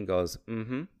Gayle King goes,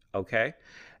 okay.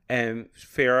 And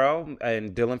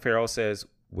Dylan Farrow says,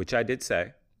 which I did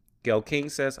say. Gayle King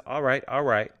says, all right.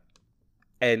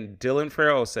 And Dylan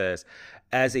Farrow says,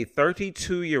 as a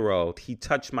 32-year-old, he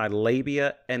touched my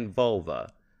labia and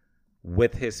vulva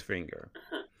with his finger.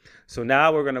 So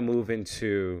now we're going to move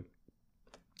into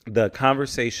the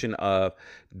conversation of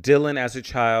Dylan as a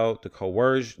child, the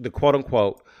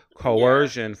quote-unquote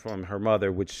coercion from her mother,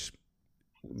 which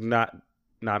not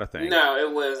a thing. No,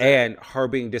 it wasn't. And her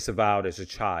being disavowed as a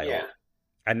child. Yeah.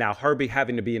 And now her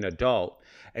having to be an adult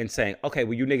and saying, okay,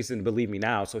 well, you niggas didn't believe me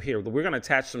now, so here, we're going to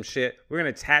attach some shit. We're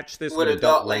going to attach this with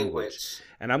adult language.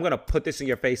 And I'm going to put this in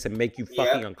your face and make you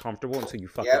fucking uncomfortable until you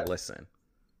fucking listen.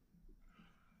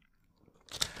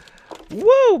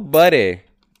 Woo, buddy.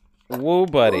 All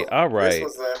right.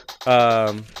 This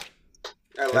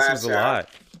was a lot.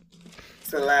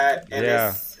 It's a lot.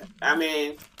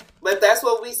 And But that's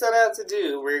what we set out to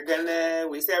do. We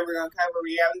said we're gonna cover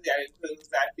reality. That includes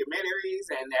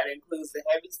documentaries and that includes the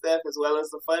heavy stuff as well as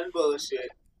the fun bullshit.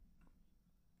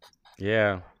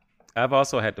 Yeah. I've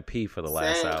also had to pee for the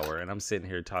last Same. hour, and I'm sitting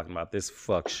here talking about this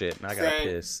fuck shit, and I gotta Same.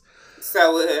 piss.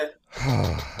 So,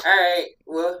 all right.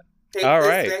 Well, all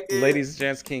right, ladies and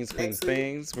gents, kings, queens,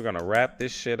 things. We're gonna wrap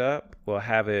this shit up. We'll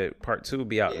have it. Part 2 will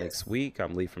be out next week.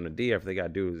 I'm Lee from the D. Everything I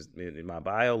do is in my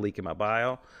bio, link in my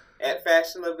bio. At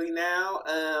Fashionably Now.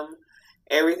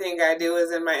 Everything I do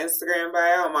is in my Instagram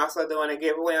bio. I'm also doing a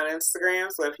giveaway on Instagram,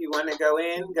 so if you want to go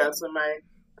to my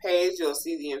page. You'll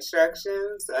see the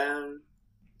instructions.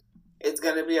 It's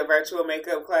going to be a virtual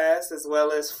makeup class as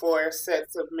well as 4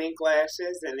 sets of mink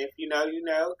lashes. And if you know, you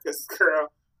know, because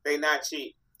girl, they not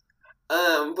cheap.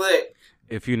 But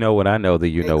if you know what I know,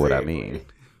 then you know what I mean.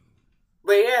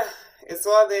 But yeah, it's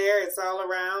all there. It's all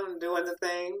around doing the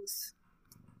things.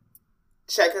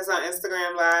 Check us on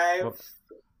Instagram Live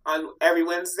on every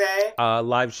Wednesday.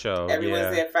 Live show. Every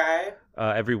Wednesday at 5.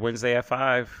 Every Wednesday at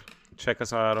 5. Check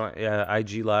us out on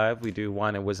IG Live. We do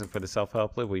Wine and Wisdom for the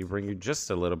Self-Helpless. We bring you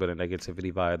just a little bit of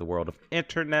negativity via the world of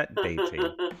internet dating.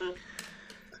 All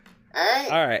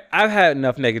right. I've had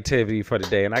enough negativity for the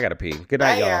day, and I got to pee. Good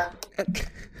night, y'all.